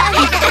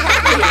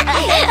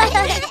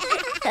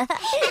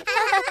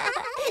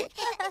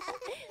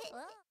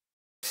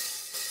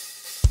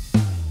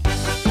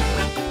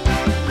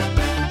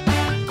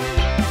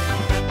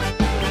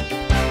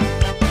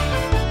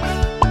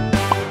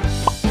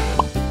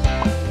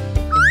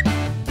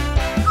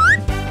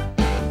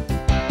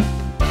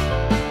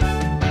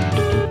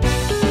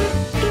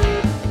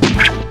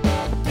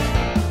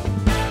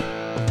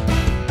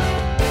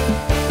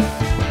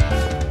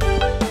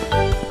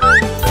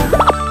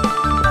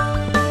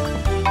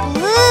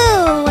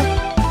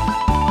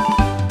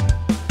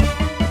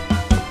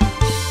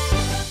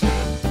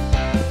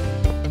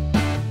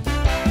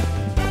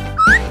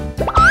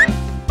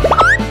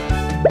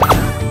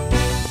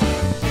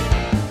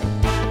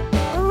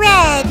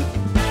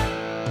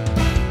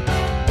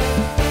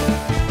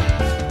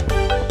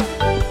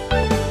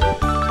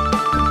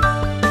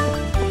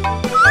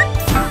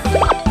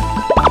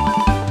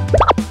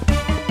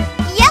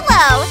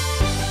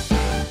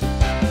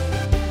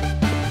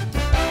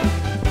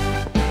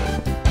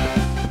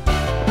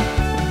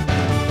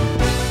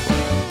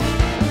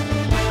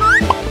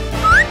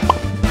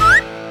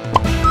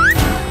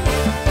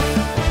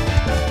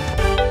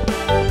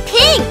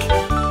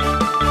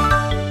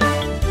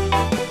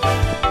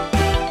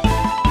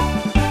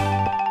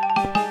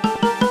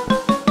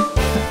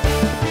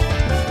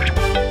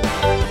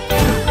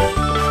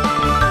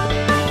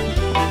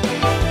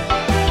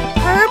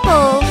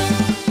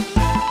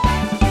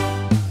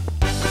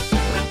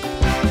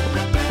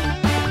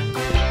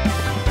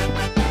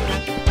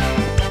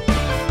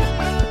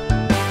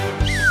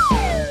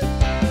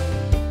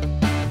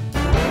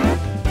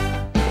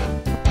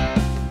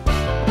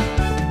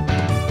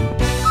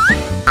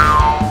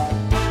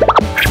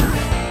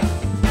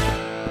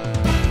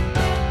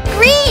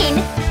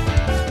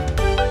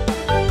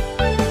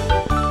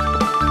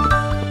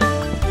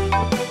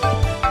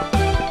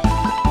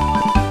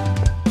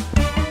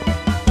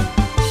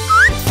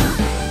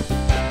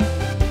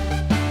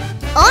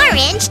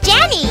 Orange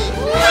Jeni!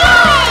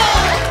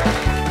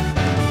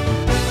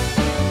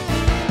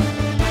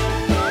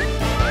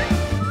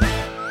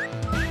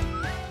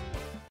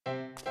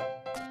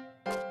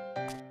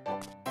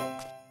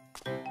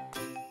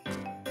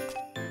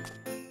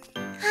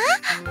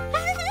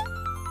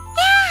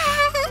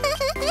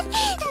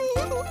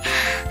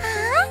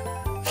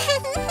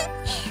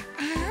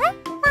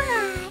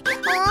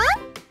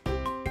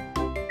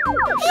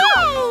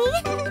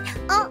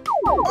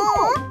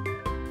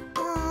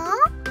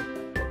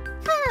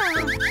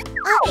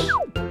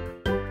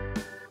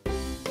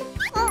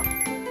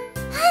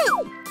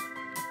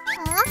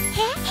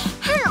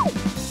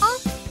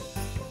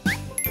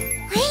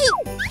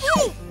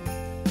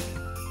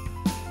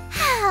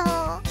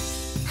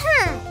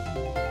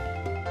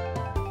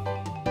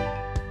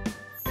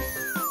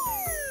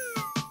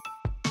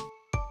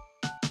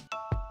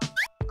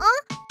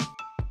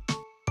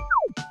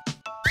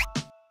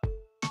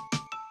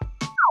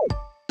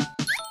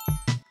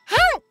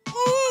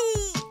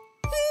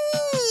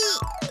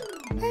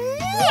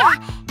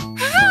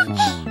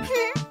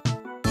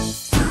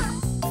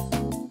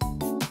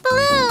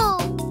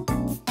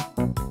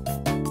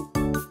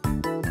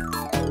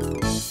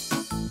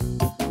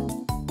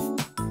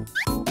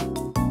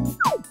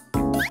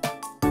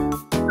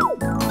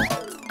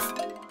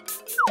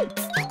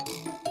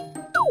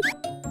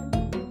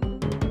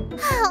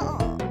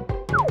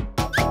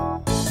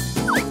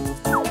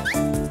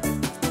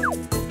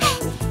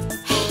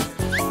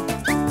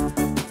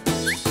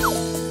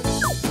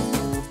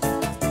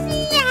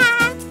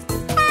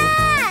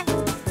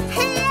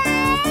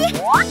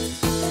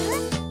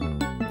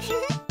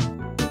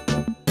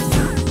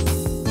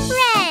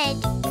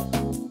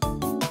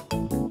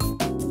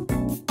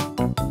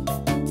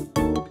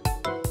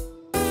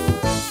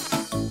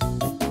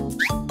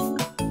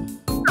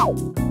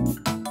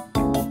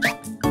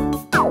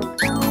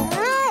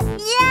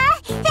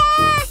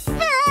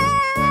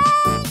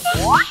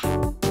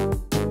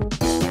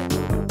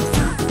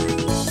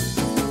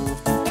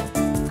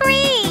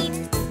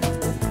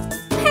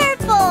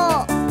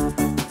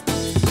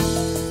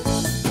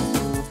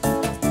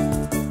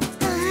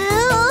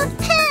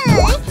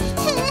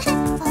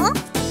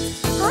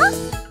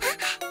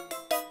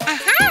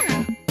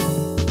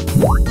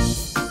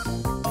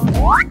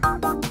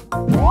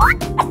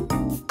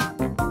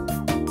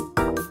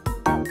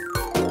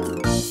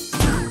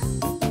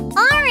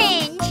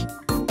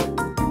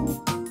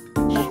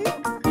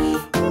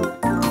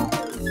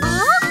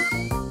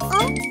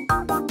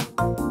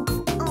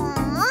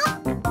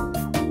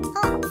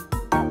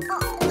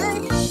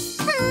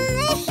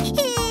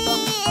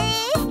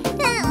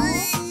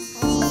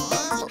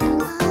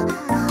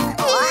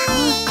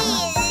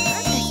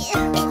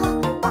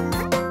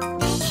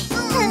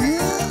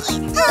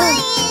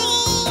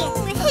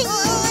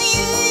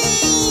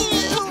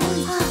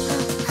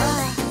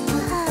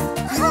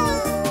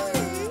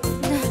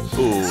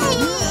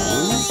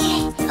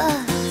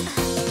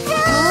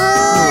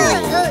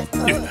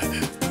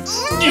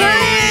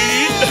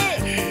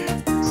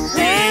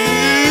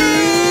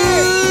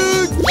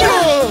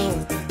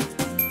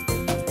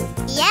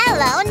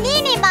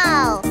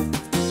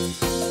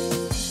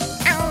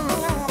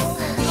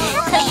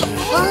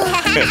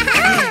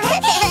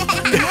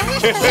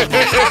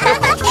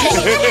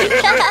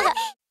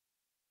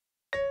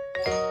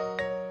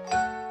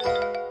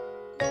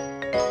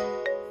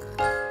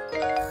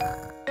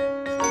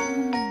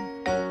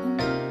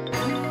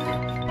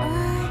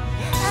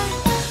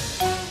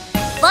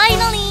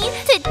 Finally,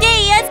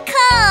 today has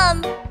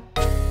come!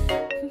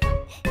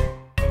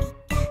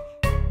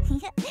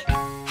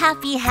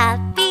 Happy,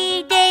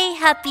 happy day,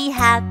 happy,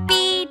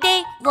 happy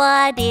day.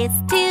 What is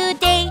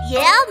today?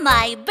 Yeah,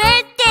 my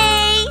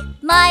birthday!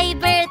 My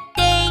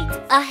birthday,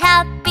 a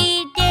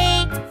happy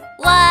day.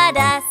 What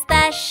a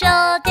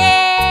special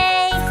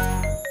day!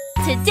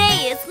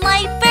 Today is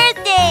my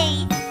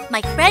birthday!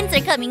 My friends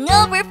are coming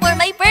over for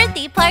my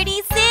birthday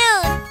party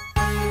soon!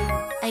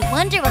 I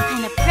wonder what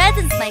kind of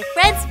presents my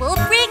friends will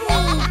bring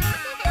me.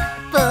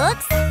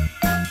 Books?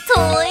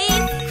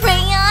 Toys?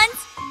 Crayons?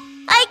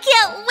 I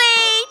can't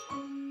wait!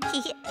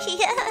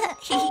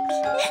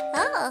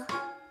 Oh.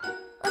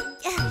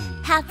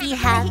 Happy,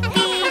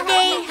 happy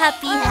day,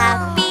 happy,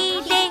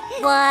 happy day.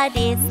 What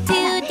is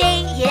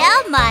today?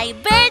 Yeah, my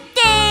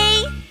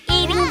birthday!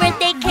 Eating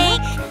birthday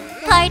cake,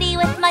 party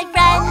with my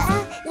friends.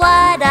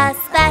 What a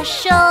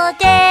special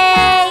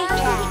day!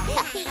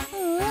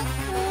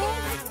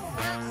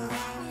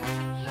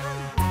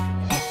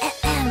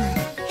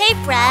 Hey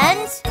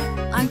friends,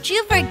 aren't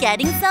you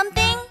forgetting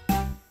something?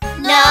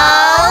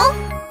 No!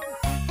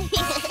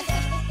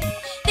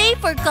 They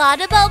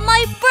forgot about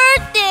my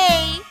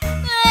birthday!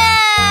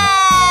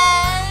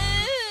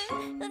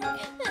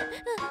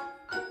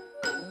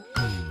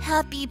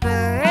 Happy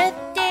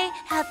birthday,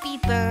 happy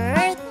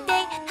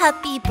birthday,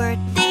 happy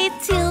birthday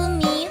to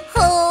me,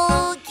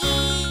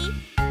 Hogi!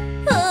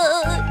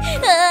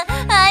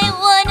 I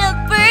want a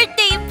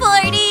birthday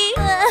party!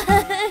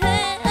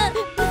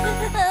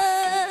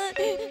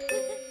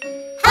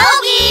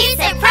 Hogi,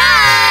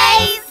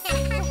 surprise!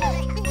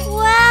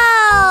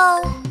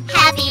 Wow!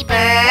 Happy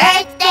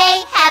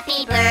birthday,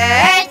 happy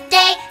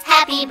birthday,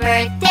 happy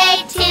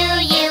birthday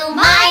to you,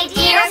 my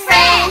dear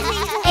friend.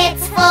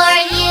 It's for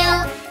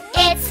you,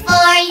 it's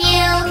for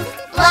you.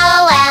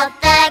 Blow out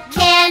the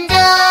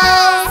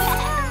candles.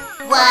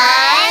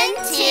 1,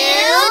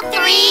 2,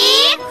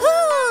 3.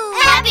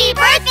 Happy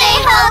birthday,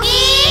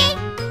 Hogi!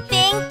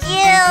 Thank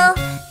you!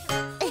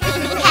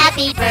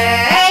 Happy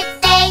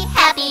birthday,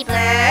 happy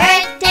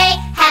birthday,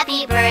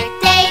 happy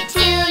birthday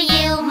to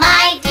you,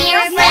 my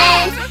dear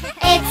friend.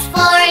 It's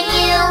for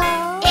you,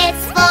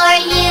 it's for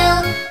you.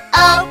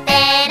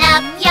 Open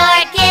up your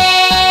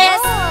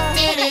gifts.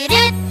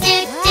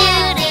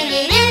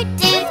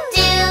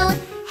 Do-do-do-do-do-do-do-do-do.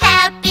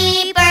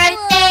 Happy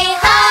birthday,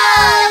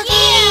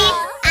 Hogi!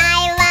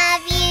 I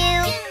love you,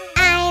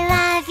 I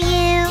love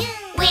you.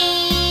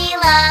 We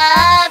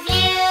love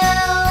you.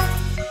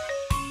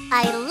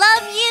 I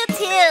love you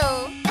too!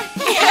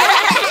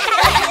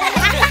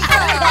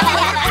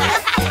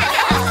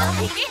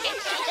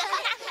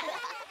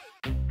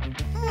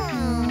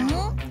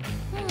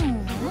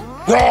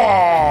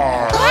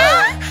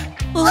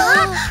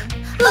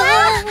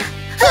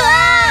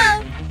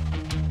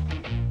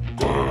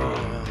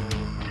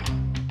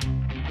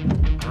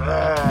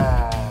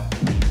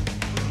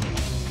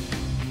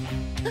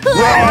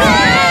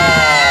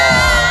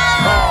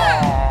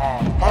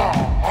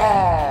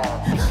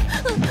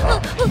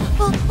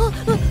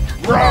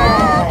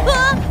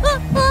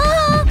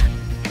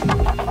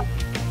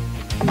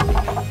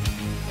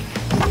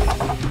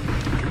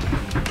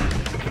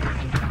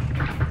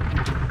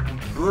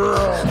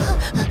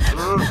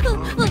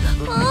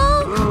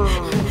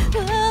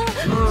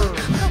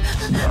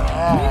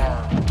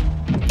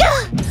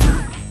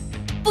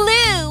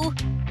 Blue!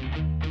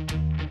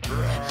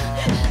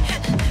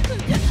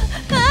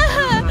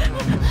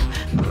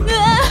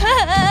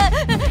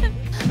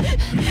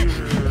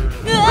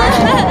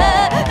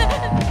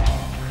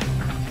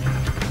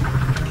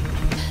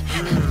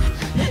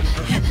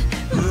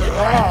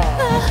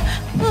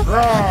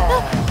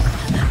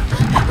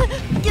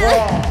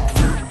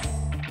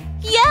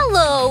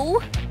 Yellow!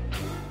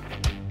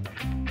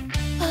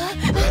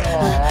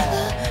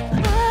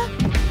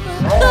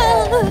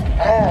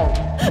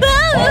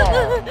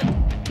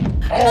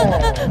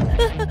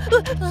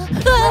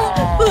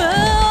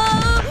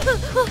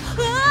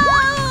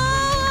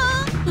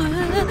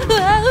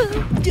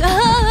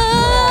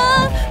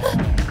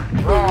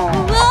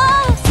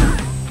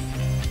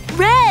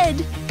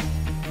 Red!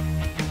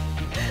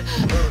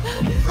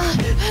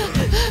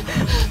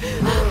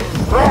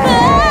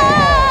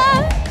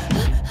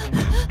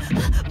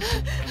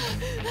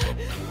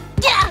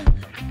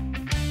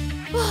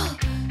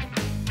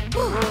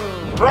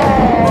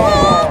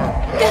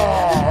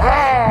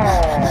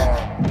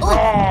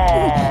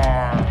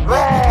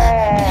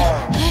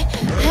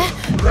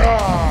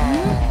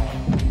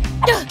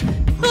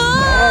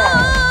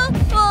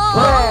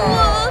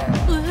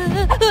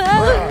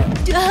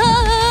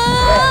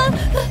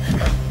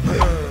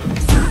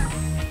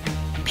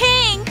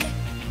 Pink!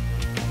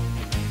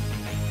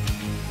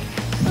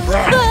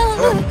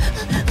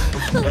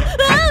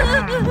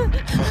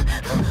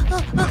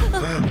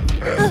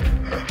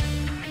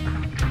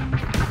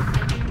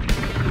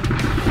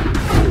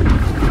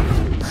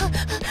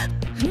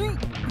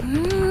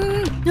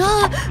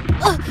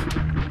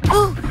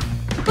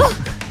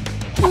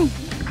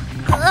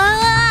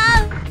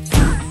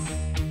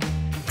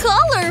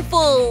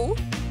 Colorful!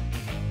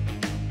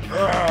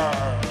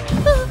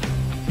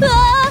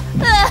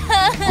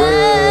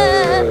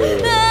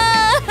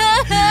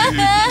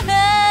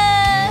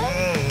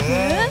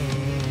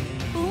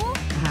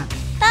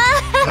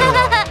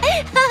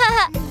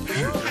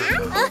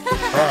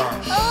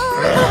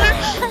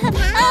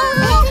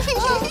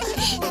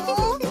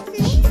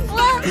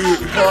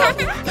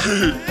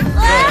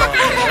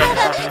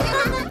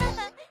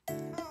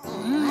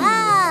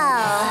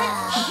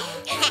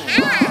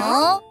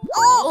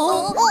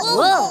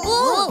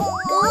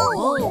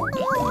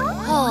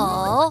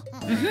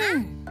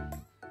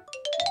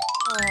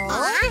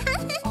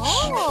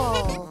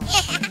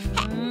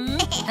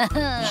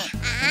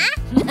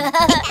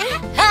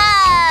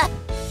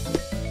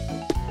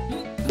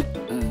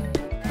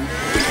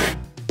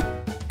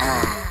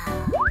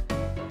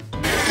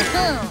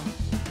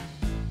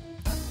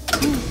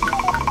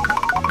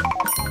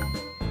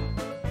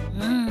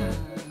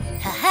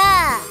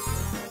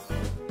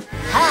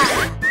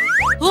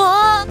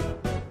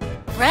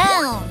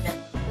 Brown.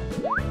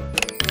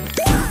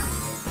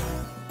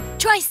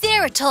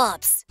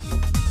 Triceratops.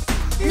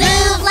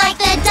 Move like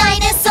the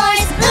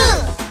dinosaurs.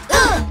 Ooh,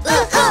 ooh,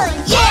 ooh, ooh,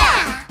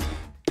 yeah!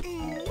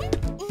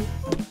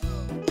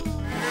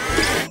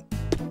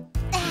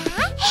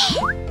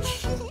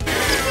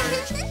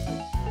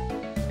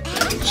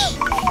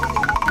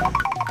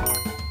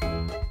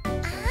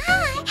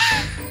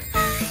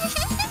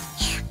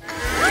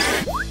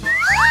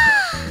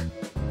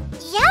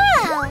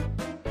 Yellow.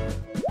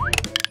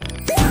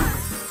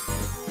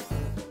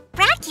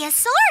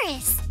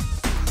 Brachiosaurus.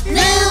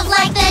 Move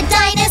like the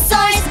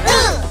dinosaurs.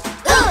 Ooh,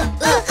 ooh,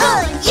 ooh,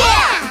 ooh,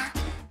 yeah!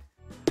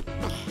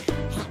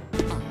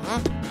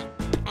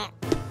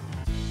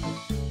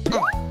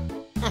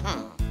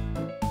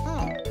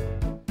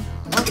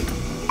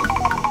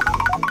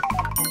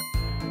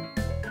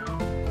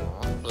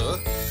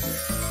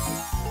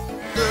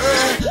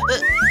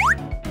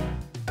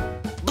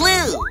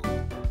 Blue.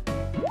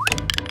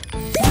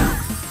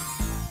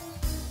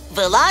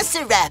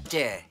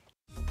 Velociraptor.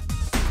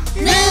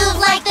 Move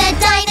like the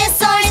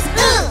dinosaurs.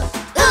 Ooh,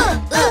 ooh,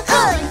 ooh,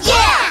 ooh,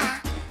 yeah!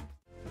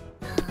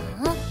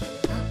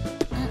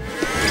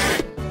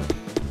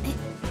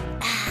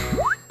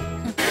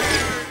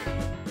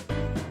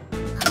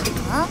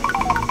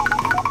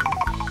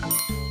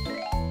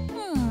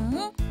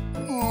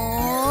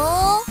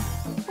 Whoa!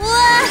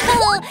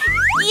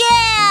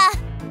 Yeah!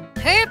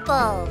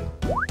 Purple.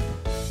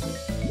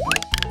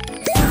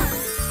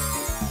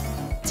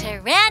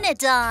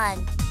 Pteranodon.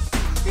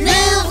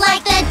 Move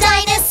like the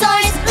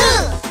dinosaurs.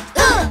 Ooh,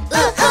 ooh,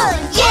 ooh, ooh,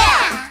 yeah!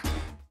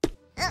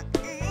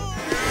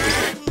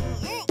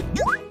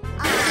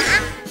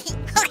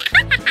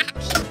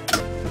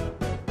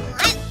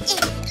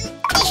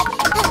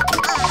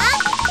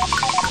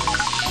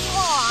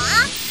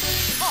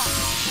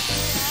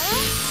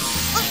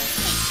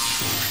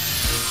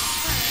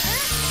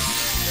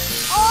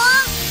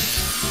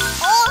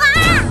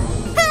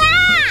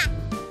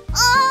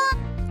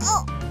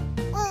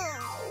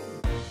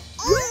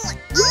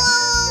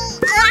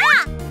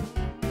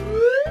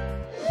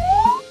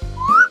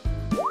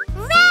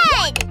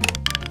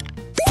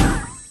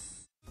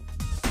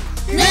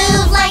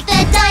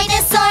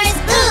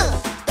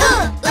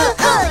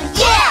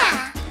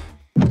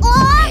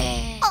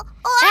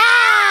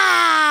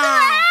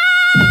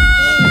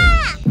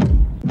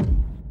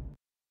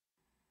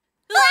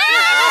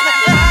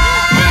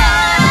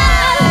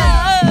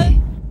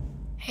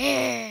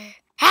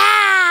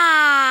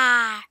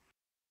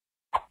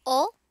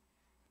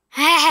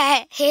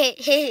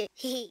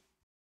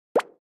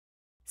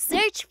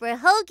 Search for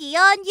Hogi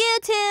on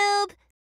YouTube.